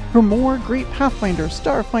staff. For more great Pathfinder,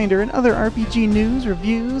 Starfinder, and other RPG news,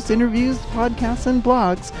 reviews, interviews, podcasts, and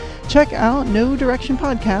blogs, check out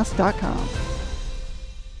NoDirectionPodcast.com.